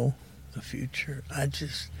 I don't know the future. I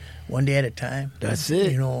just one day at a time. That's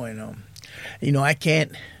it. You know, and you know, I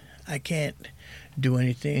can't do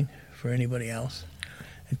anything for anybody else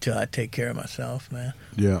until I take care of myself, man.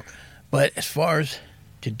 Yeah. But as far as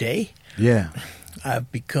today, Yeah.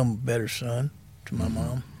 I've become a better son to my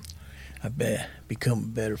mom. I've become a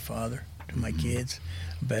better father to my kids,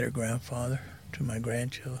 a better grandfather to my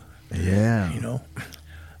grandchildren. Yeah. You know,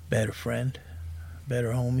 better friend,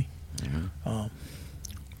 better homie.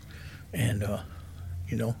 And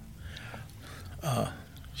you know,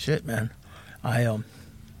 shit, man. I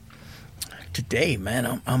today,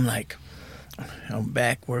 man, I'm like, I'm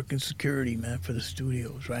back working security, man, for the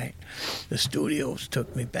studios, right? The studios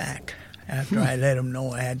took me back after I let them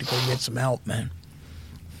know I had to go get some help, man.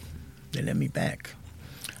 They let me back,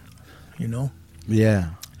 you know? Yeah.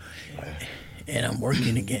 And I'm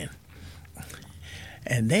working again.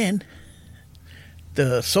 And then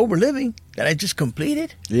the sober living that I just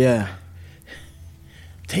completed, Yeah.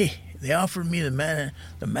 they offered me the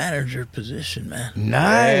manager position, man.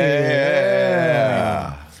 Nice.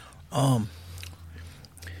 Yeah.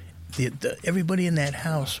 Everybody in that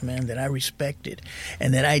house, man, that I respected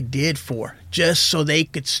and that I did for just so they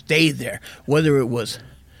could stay there, whether it was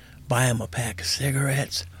buy them a pack of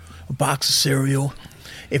cigarettes, a box of cereal.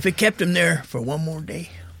 If it kept them there for one more day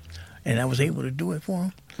and I was able to do it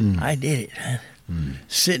for them, I did it, man.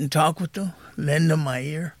 Sit and talk with them, lend them my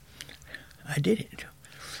ear. I did it.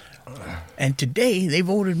 And today, they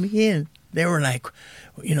voted me in. They were like,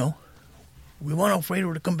 you know, we want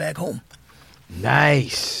Alfredo to come back home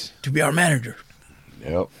Nice. to be our manager,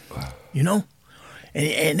 Yep. you know?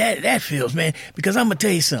 And that feels, man, because I'm going to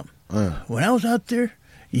tell you something. When I was out there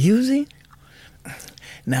using,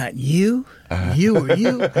 not you or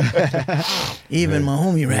you, even my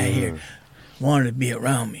homie right here wanted to be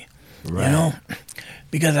around me, you know?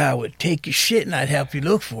 Because I would take your shit and I'd help you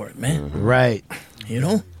look for it, man, Right. you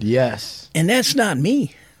know? Yes. And that's not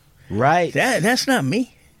me. Right. That's not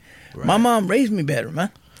me. My mom raised me better, man.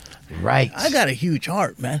 Right. I got a huge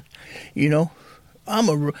heart, man. You know, I'm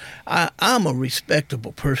a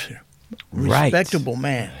respectable person, Right. respectable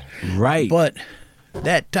man. Right. But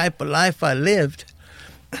that type of life I lived,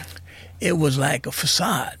 it was like a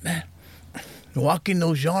facade, man. Walking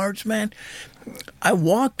those yards, man, I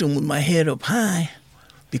walked them with my head up high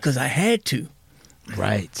because I had to,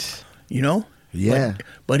 Right. you know? Yeah.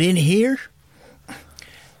 But in here,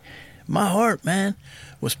 my heart, man,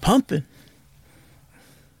 was pumping.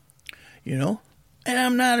 You know? And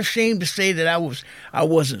I'm not ashamed to say that I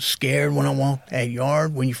wasn't scared when I walked that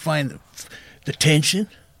yard. When you find the tension,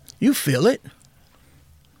 you feel it.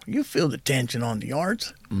 You feel the tension on the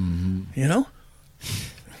yards. Mm-hmm. You know?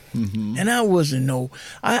 Mm-hmm. And I wasn't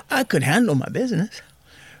I could handle my business,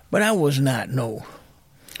 but I was not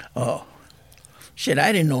shit,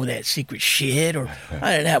 I didn't know that secret shit, or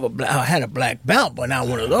I didn't have I had a black belt, but not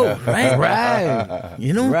one of those, right? Right.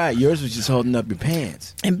 You know? Right. Yours was just holding up your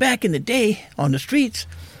pants. And back in the day, on the streets,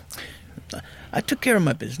 I took care of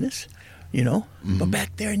my business, you know? But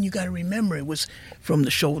back there, and you got to remember, it was from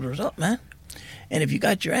the shoulders up, man. And if you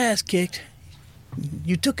got your ass kicked,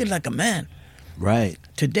 you took it like a man. Right.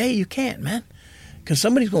 Today, you can't, man. Because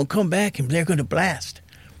somebody's going to come back and they're going to blast.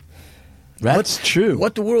 That's true.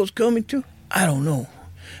 What the world's coming to, I don't know.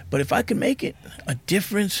 But if I can make it a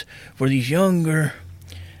difference for these younger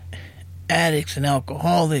addicts and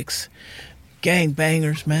alcoholics,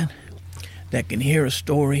 gangbangers, man, that can hear a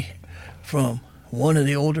story from one of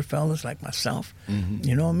the older fellas like myself,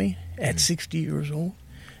 you know what I mean, at 60 years old,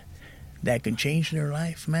 that can change their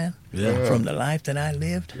life, man, from the life that I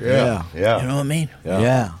lived. Yeah. You know what I mean?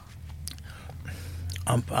 Yeah.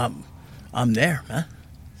 I'm there, man.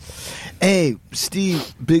 Hey,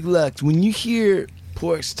 Steve, Big Lux, when you hear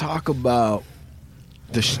Porks talk about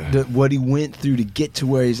what he went through to get to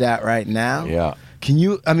where he's at right now, can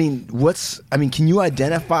you can you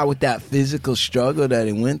identify with that physical struggle that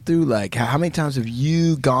he went through? Like, how many times have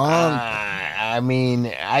you gone?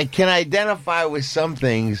 I can identify with some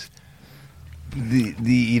things.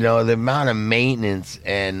 The amount of maintenance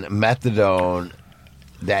and methadone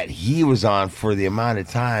that he was on for the amount of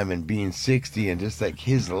time and being 60 and just like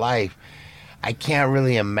his life, I can't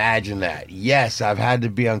really imagine that. Yes, I've had to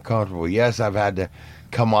be uncomfortable. Yes, I've had to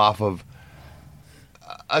come off of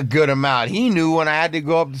a good amount. He knew when I had to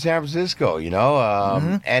go up to San Francisco,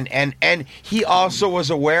 and he also was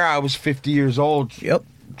aware I was 50 years old. Yep.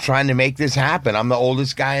 Trying to make this happen. I'm the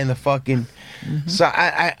oldest guy in the fucking. So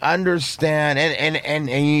I understand, and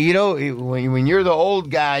when you're the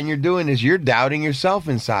old guy and you're doing this, you're doubting yourself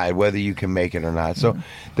inside whether you can make it or not. So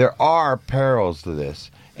there are perils to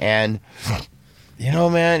this, and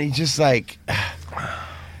man, he's just like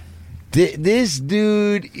this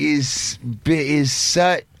dude is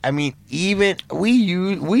such. I mean, even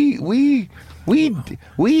we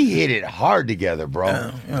hit it hard together, bro.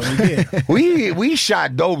 Yeah, we did. we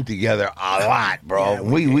shot dope together a lot, bro. Yeah,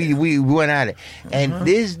 we went at it. And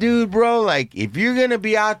this dude, bro, like if you're gonna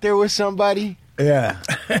be out there with somebody,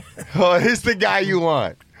 it's the guy you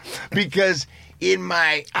want. Because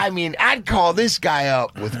I'd call this guy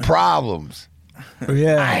up with problems.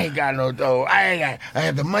 Yeah. I ain't got no dough. I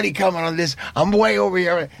have the money coming on this. I'm way over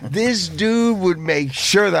here. This dude would make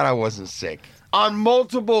sure that I wasn't sick on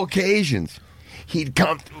multiple occasions. He'd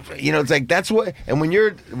come, it's like that's what. And when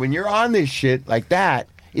you're on this shit like that,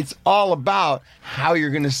 it's all about how you're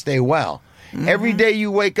gonna stay well. Every day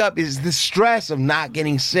you wake up is the stress of not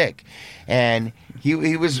getting sick, and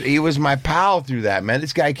he was my pal through that, man.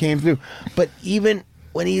 This guy came through. But even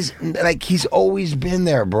when he's always been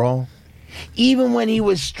there, bro. Even when he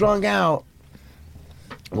was strung out,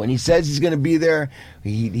 when he says he's gonna be there,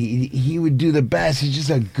 he would do the best. He's just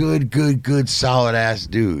a good, solid ass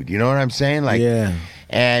dude. You know what I'm saying? Like,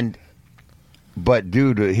 but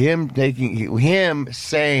dude, him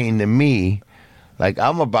saying to me, like,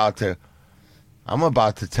 I'm about to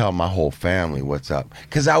tell my whole family what's up,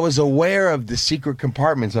 because I was aware of the secret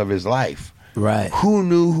compartments of his life. Right. Who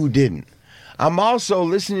knew, who didn't. I'm also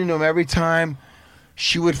listening to him every time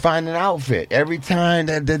she would find an outfit, every time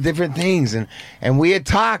the different things, and we had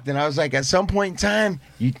talked, and I was like, at some point in time,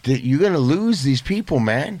 you're gonna lose these people,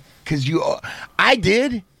 man, because I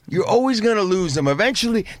did. You're always gonna lose them.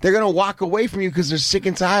 Eventually, they're gonna walk away from you because they're sick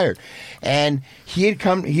and tired. And he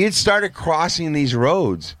had started crossing these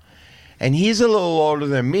roads, and he's a little older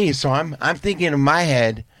than me, so I'm thinking in my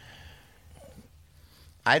head.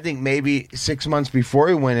 I think maybe 6 months before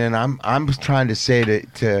he went in, I'm trying to say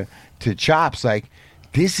to Chops, like,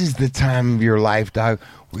 this is the time of your life, dog,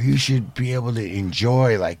 where you should be able to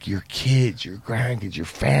enjoy, like, your kids, your grandkids, your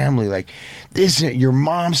family. Like, this, your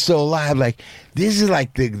mom's still alive. Like, this is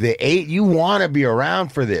like the eight. You want to be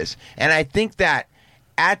around for this. And I think that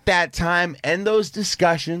at that time and those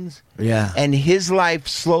discussions, and his life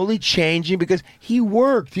slowly changing, because he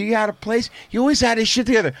worked, he had a place, he always had his shit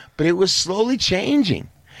together, but it was slowly changing.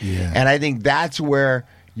 Yeah. And I think that's where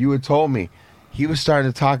you had told me. He was starting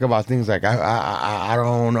to talk about things like, I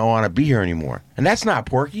don't want to be here anymore. And that's not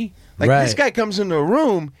Porky. Like, this guy comes into a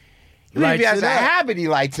room, even if he has a habit, he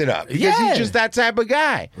lights it up. Because he's just that type of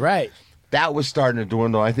guy. Right. That was starting to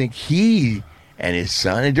dwindle. I think he and his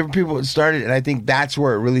son and different people started, and I think that's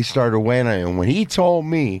where it really started weighing on him. And when he told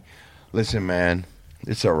me, listen, man,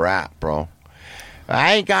 it's a wrap, bro.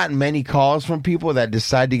 I ain't gotten many calls from people that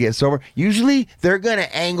decide to get sober. Usually, they're going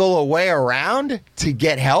to angle a way around to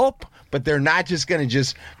get help. But they're not just going to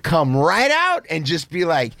just come right out and just be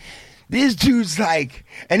like, this dude's like,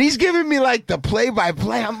 and he's giving me like the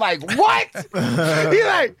play-by-play. I'm like, what? He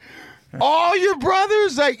like, all your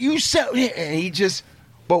brothers, like, you said, and he just,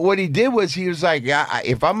 but what he did was he was like, yeah,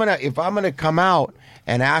 if I'm gonna come out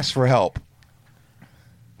and ask for help,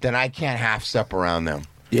 then I can't half step around them.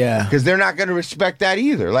 Yeah, because they're not going to respect that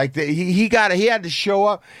either. Like he had to show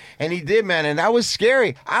up, and he did, man, and that was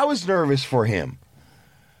scary. I was nervous for him.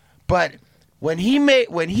 But when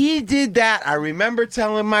he did that, I remember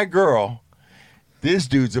telling my girl, this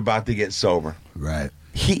dude's about to get sober. Right.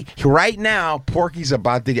 Right now, Porky's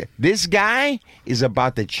about to this guy is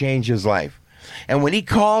about to change his life. And when he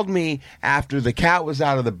called me after the cat was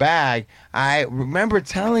out of the bag, I remember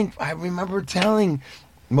telling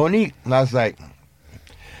Monique, and I was like,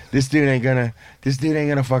 this dude ain't gonna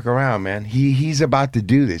fuck around, man. He's about to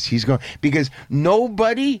do this. He's going, because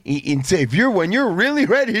nobody, when you're really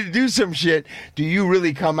ready to do some shit, do you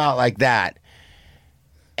really come out like that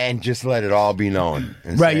and just let it all be known?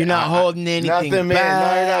 Right, you're not holding anything nothing, man. back.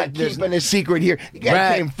 No, you're not keeping a secret here. You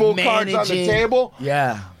guys came full cards on the table.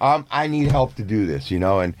 Yeah. I need help to do this,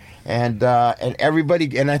 and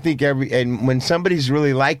everybody, and I think and when somebody's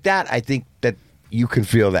really like that, I think that you can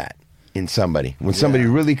feel that in somebody when somebody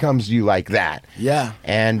really comes to you like that. Yeah.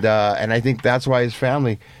 And I think that's why his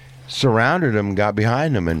family surrounded him, got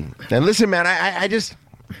behind him, and listen, man, I just,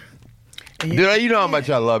 dude, you know how much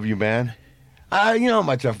I love you, man. You know how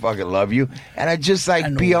much I fucking love you, and I just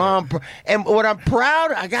like beyond. And what I'm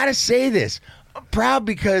proud, I gotta say this, I'm proud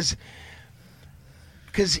because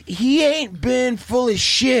he ain't been full of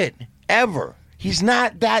shit ever. He's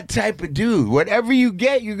not that type of dude. Whatever you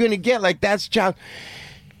get, you're gonna get. Like, that's child.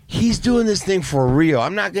 He's doing this thing for real.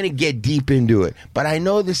 I'm not gonna get deep into it, but I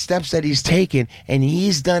know the steps that he's taken, and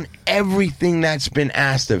he's done everything that's been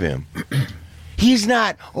asked of him. He's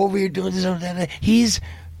not over here doing this or that.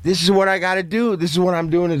 This is what I got to do. This is what I'm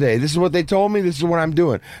doing today. This is what they told me. This is what I'm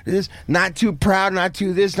doing. This, not too proud, not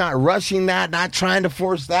too this, not rushing that, not trying to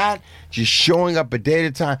force that. Just showing up a day at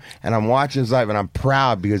a time. And I'm watching his life, and I'm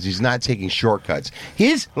proud because he's not taking shortcuts.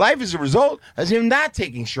 His life is a result of him not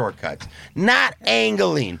taking shortcuts, not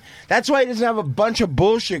angling. That's why he doesn't have a bunch of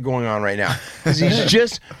bullshit going on right now. Because he's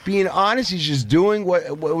just being honest. He's just doing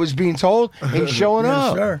what was being told and showing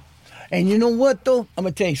up. Sure. And you know what, though? I'm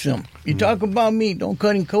going to tell you something. You talk about me, don't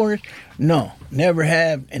cutting corners. No, never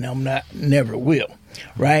have, and never will,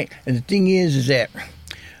 right? And the thing is that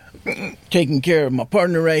taking care of my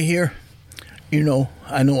partner right here, I know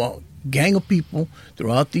a gang of people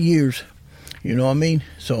throughout the years, you know what I mean?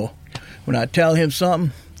 So when I tell him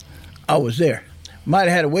something, I was there. Might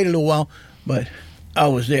have had to wait a little while, but I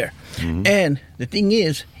was there. Mm-hmm. And the thing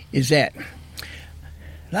is that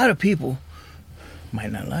a lot of people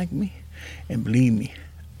might not like me. And believe me,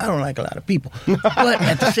 I don't like a lot of people. But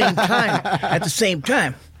at the same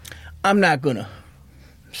time, I'm not going to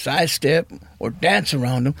sidestep or dance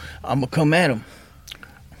around them. I'm going to come at them.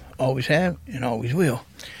 Always have and always will.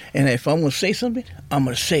 And if I'm going to say something, I'm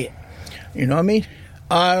going to say it. You know what I mean?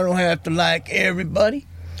 I don't have to like everybody.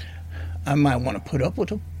 I might want to put up with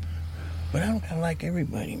them. But I don't got to like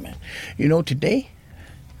everybody, man. Today,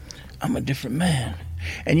 I'm a different man.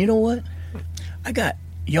 And you know what? I got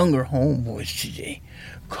younger homeboys today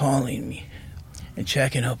calling me and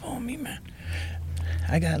checking up on me, man.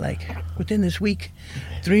 I got, within this week,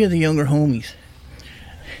 3 of the younger homies.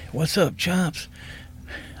 What's up, Chops?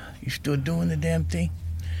 You still doing the damn thing?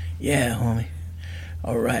 Yeah, homie.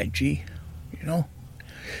 All right, G.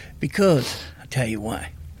 Because, I'll tell you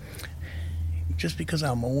why. Just because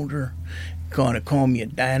I'm older, going to call me a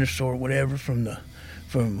dinosaur or whatever from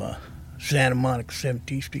Santa Monica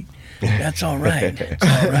 17th Street. That's all right. It's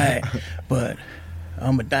all right. But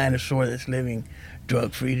I'm a dinosaur that's living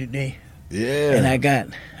drug-free today. Yeah. And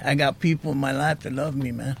I got people in my life that love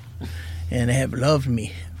me, man. And they have loved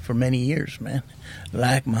me for many years, man.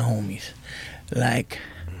 Like my homies. Like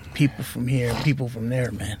people from here, people from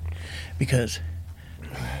there, man. Because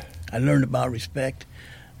I learned about respect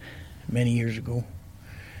many years ago.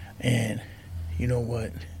 And you know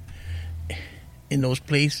what? In those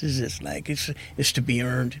places, it's to be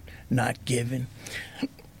earned, not given.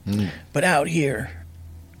 But out here,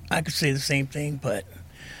 I could say the same thing, but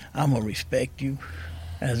I'm going to respect you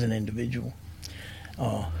as an individual.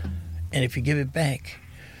 And if you give it back,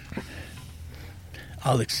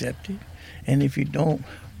 I'll accept it. And if you don't,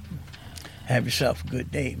 have yourself a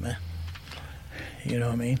good day, man. You know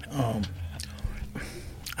what I mean?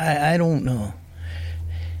 I don't know.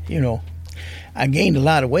 I gained a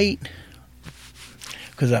lot of weight.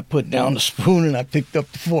 Because I put down the spoon and I picked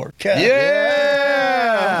up the fork.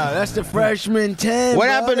 Yeah! That's the freshman 10. What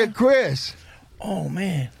happened to Chris? Oh,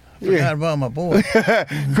 man. I forgot about my boy.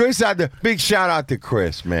 Chris, big shout out to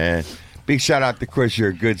Chris, man. Big shout out to Chris. You're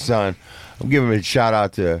a good son. I'm giving a shout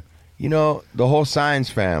out to, the whole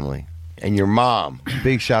Science family and your mom.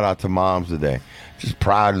 Big shout out to moms today. Just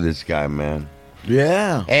proud of this guy, man.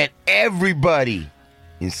 Yeah. And everybody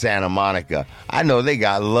in Santa Monica. I know they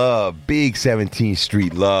got love, big 17th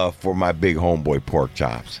Street love for my big homeboy Pork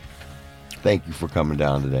Chops. Thank you for coming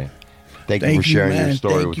down today. Thank you for sharing your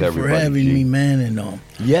story with everybody. Thank you for having me, man. And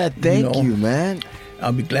yeah, thank you, man.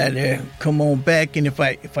 I'll be glad to come on back. And if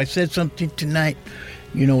I said something tonight,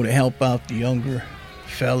 to help out the younger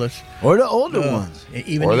fellas. Or the older ones.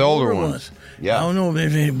 Even Or the the older older ones. ones. Yeah. I don't know if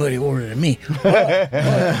there's anybody older than me.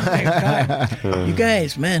 You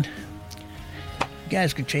guys, man. You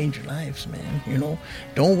guys could change your lives, man. You know,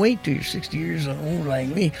 don't wait till you're 60 years old like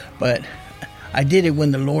me. But I did it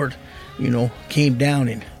when the Lord, came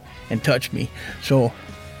down and touched me. So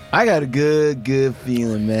I got a good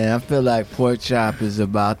feeling, man. I feel like Pork Chop is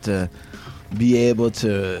about to be able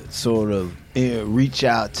to sort of reach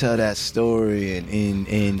out, tell that story,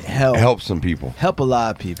 and help some people. Help a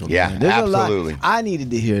lot of people. Yeah, man. There's absolutely. A lot. I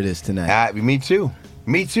needed to hear this tonight. Me too.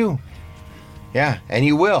 Yeah, and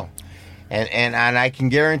he will. And I can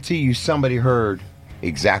guarantee you somebody heard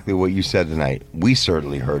exactly what you said tonight. We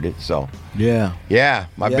certainly heard it, so. Yeah. Yeah,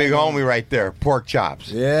 my big homie right there, Pork Chops.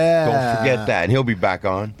 Yeah. Don't forget that, and he'll be back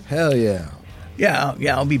on. Hell yeah. Yeah,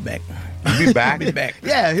 I'll be back. You be back? I'll be back.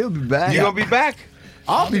 Yeah, he'll be back. You gonna be back?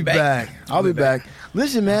 I'll be back. I'll be back.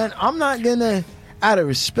 Listen, man, I'm not gonna, out of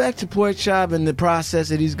respect to Pork Chop and the process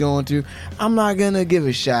that he's going through, I'm not gonna give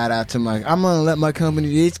a shout out to I'm gonna let my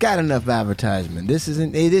company. It's got enough advertisement. This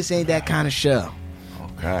ain't that kind of show.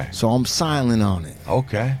 Okay. So I'm silent on it.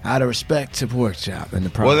 Okay. Out of respect to Pork Chop and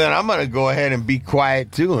the process. Well, then I'm gonna go ahead and be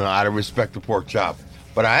quiet too, out of respect to Pork Chop.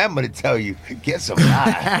 But I am going to tell you, get some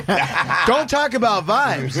vibes. Don't talk about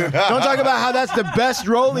vibes. Don't talk about how that's the best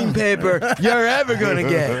rolling paper you're ever going to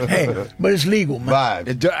get. Hey, but it's legal, man.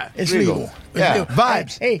 Vibes. It's legal. Yeah. It's legal.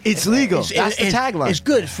 Vibes. Hey, It's legal. That's the tagline. It's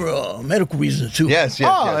good for medical reasons, too. Yes.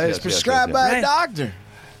 It's prescribed by a doctor.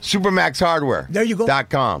 Supermax Hardware. There you go.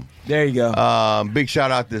 .com. There you go. Big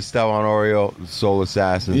shout out to Esteban Oreo, Soul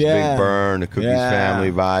Assassins, Yeah. Big Burn, the Cookies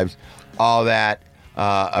Family Vibes, all that.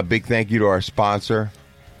 A big thank you to our sponsor,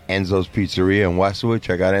 Enzo's Pizzeria in Westwood.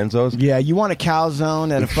 Check out Enzo's. Yeah, you want a calzone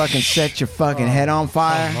that'll fucking set your fucking head on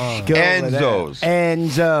fire? Go over there.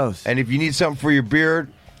 Enzo's. And if you need something for your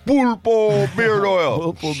beard, Pulpo Beard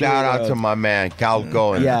Oil. Pulpo Shout Beard out Oil. to my man,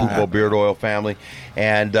 Calco and Pulpo Beard Oil family.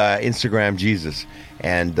 And Instagram Jesus.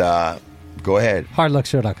 And go ahead.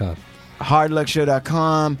 Hardluckshow.com.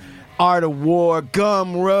 Hardluckshow.com. Art of War,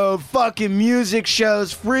 Gum Road, fucking music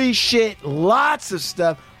shows, free shit, lots of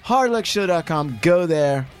stuff. Hardluckshow.com. Go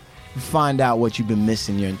there and find out what you've been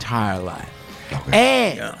missing your entire life.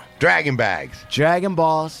 Okay. And Dragon Bags. Dragon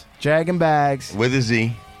Balls, Dragon Bags, With a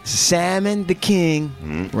Z. Salmon the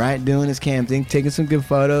King, right, doing his cam thing, taking some good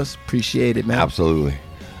photos. Appreciate it, man. Absolutely.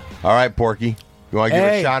 All right, Porky. You want to give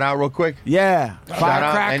a shout out real quick? Yeah. Shout out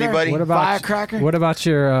Firecracker. anybody? What about Firecracker? What about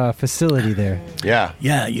your facility there? Yeah.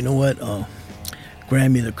 Yeah, you know what?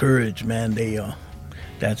 Grant me the courage, man.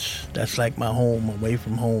 That's like my home, away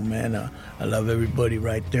from home, man. I love everybody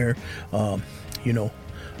right there.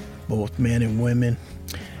 Both men and women.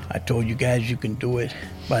 I told you guys you can do it.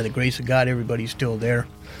 By the grace of God, everybody's still there.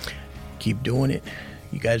 Keep doing it.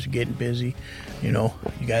 You guys are getting busy. You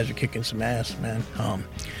guys are kicking some ass, man.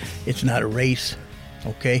 It's not a race,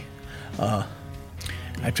 okay? I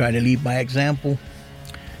try to lead by example,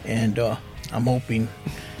 and I'm hoping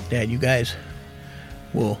that you guys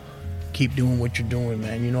will keep doing what you're doing,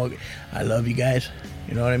 man. I love you guys.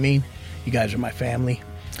 You know what I mean? You guys are my family,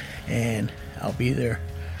 and I'll be there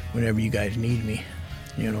whenever you guys need me.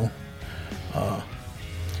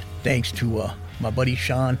 Thanks to my buddy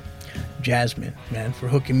Sean, Jasmine, man, for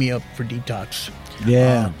hooking me up for detox.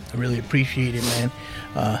 Yeah. I really appreciate it,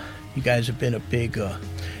 man. You guys have been a big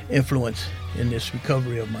influence in this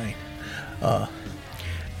recovery of mine.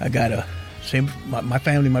 I got my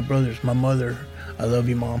family, my brothers, my mother. I love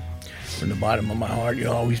you, Mom, from the bottom of my heart.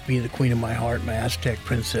 You'll always be the queen of my heart, my Aztec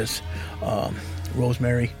princess,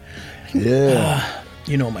 Rosemary. Yeah.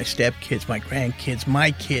 My stepkids, my grandkids,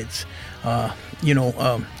 my kids. I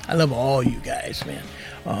love all you guys,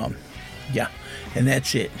 man. Yeah, and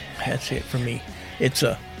that's it. That's it for me. It's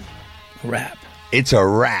a wrap. It's a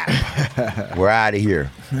wrap. We're out of here.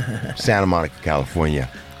 Santa Monica, California.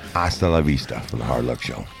 Hasta la vista from the Hard Luck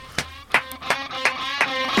Show.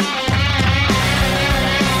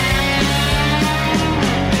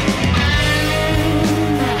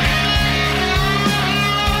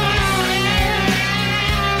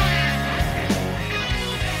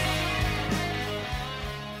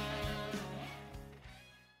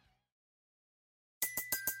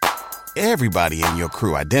 Everybody in your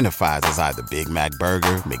crew identifies as either Big Mac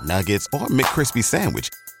Burger, McNuggets, or McCrispy Sandwich.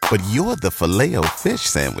 But you're the Filet-O-Fish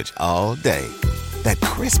Sandwich all day. That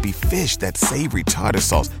crispy fish, that savory tartar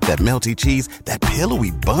sauce, that melty cheese, that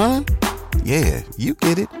pillowy bun. Yeah, you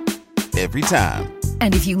get it. Every time.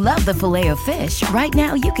 And if you love the Filet-O-Fish, right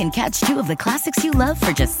now you can catch two of the classics you love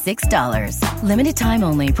for just $6. Limited time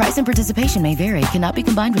only. Price and participation may vary. Cannot be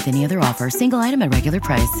combined with any other offer. Single item at regular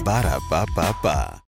price. Ba-da-ba-ba-ba.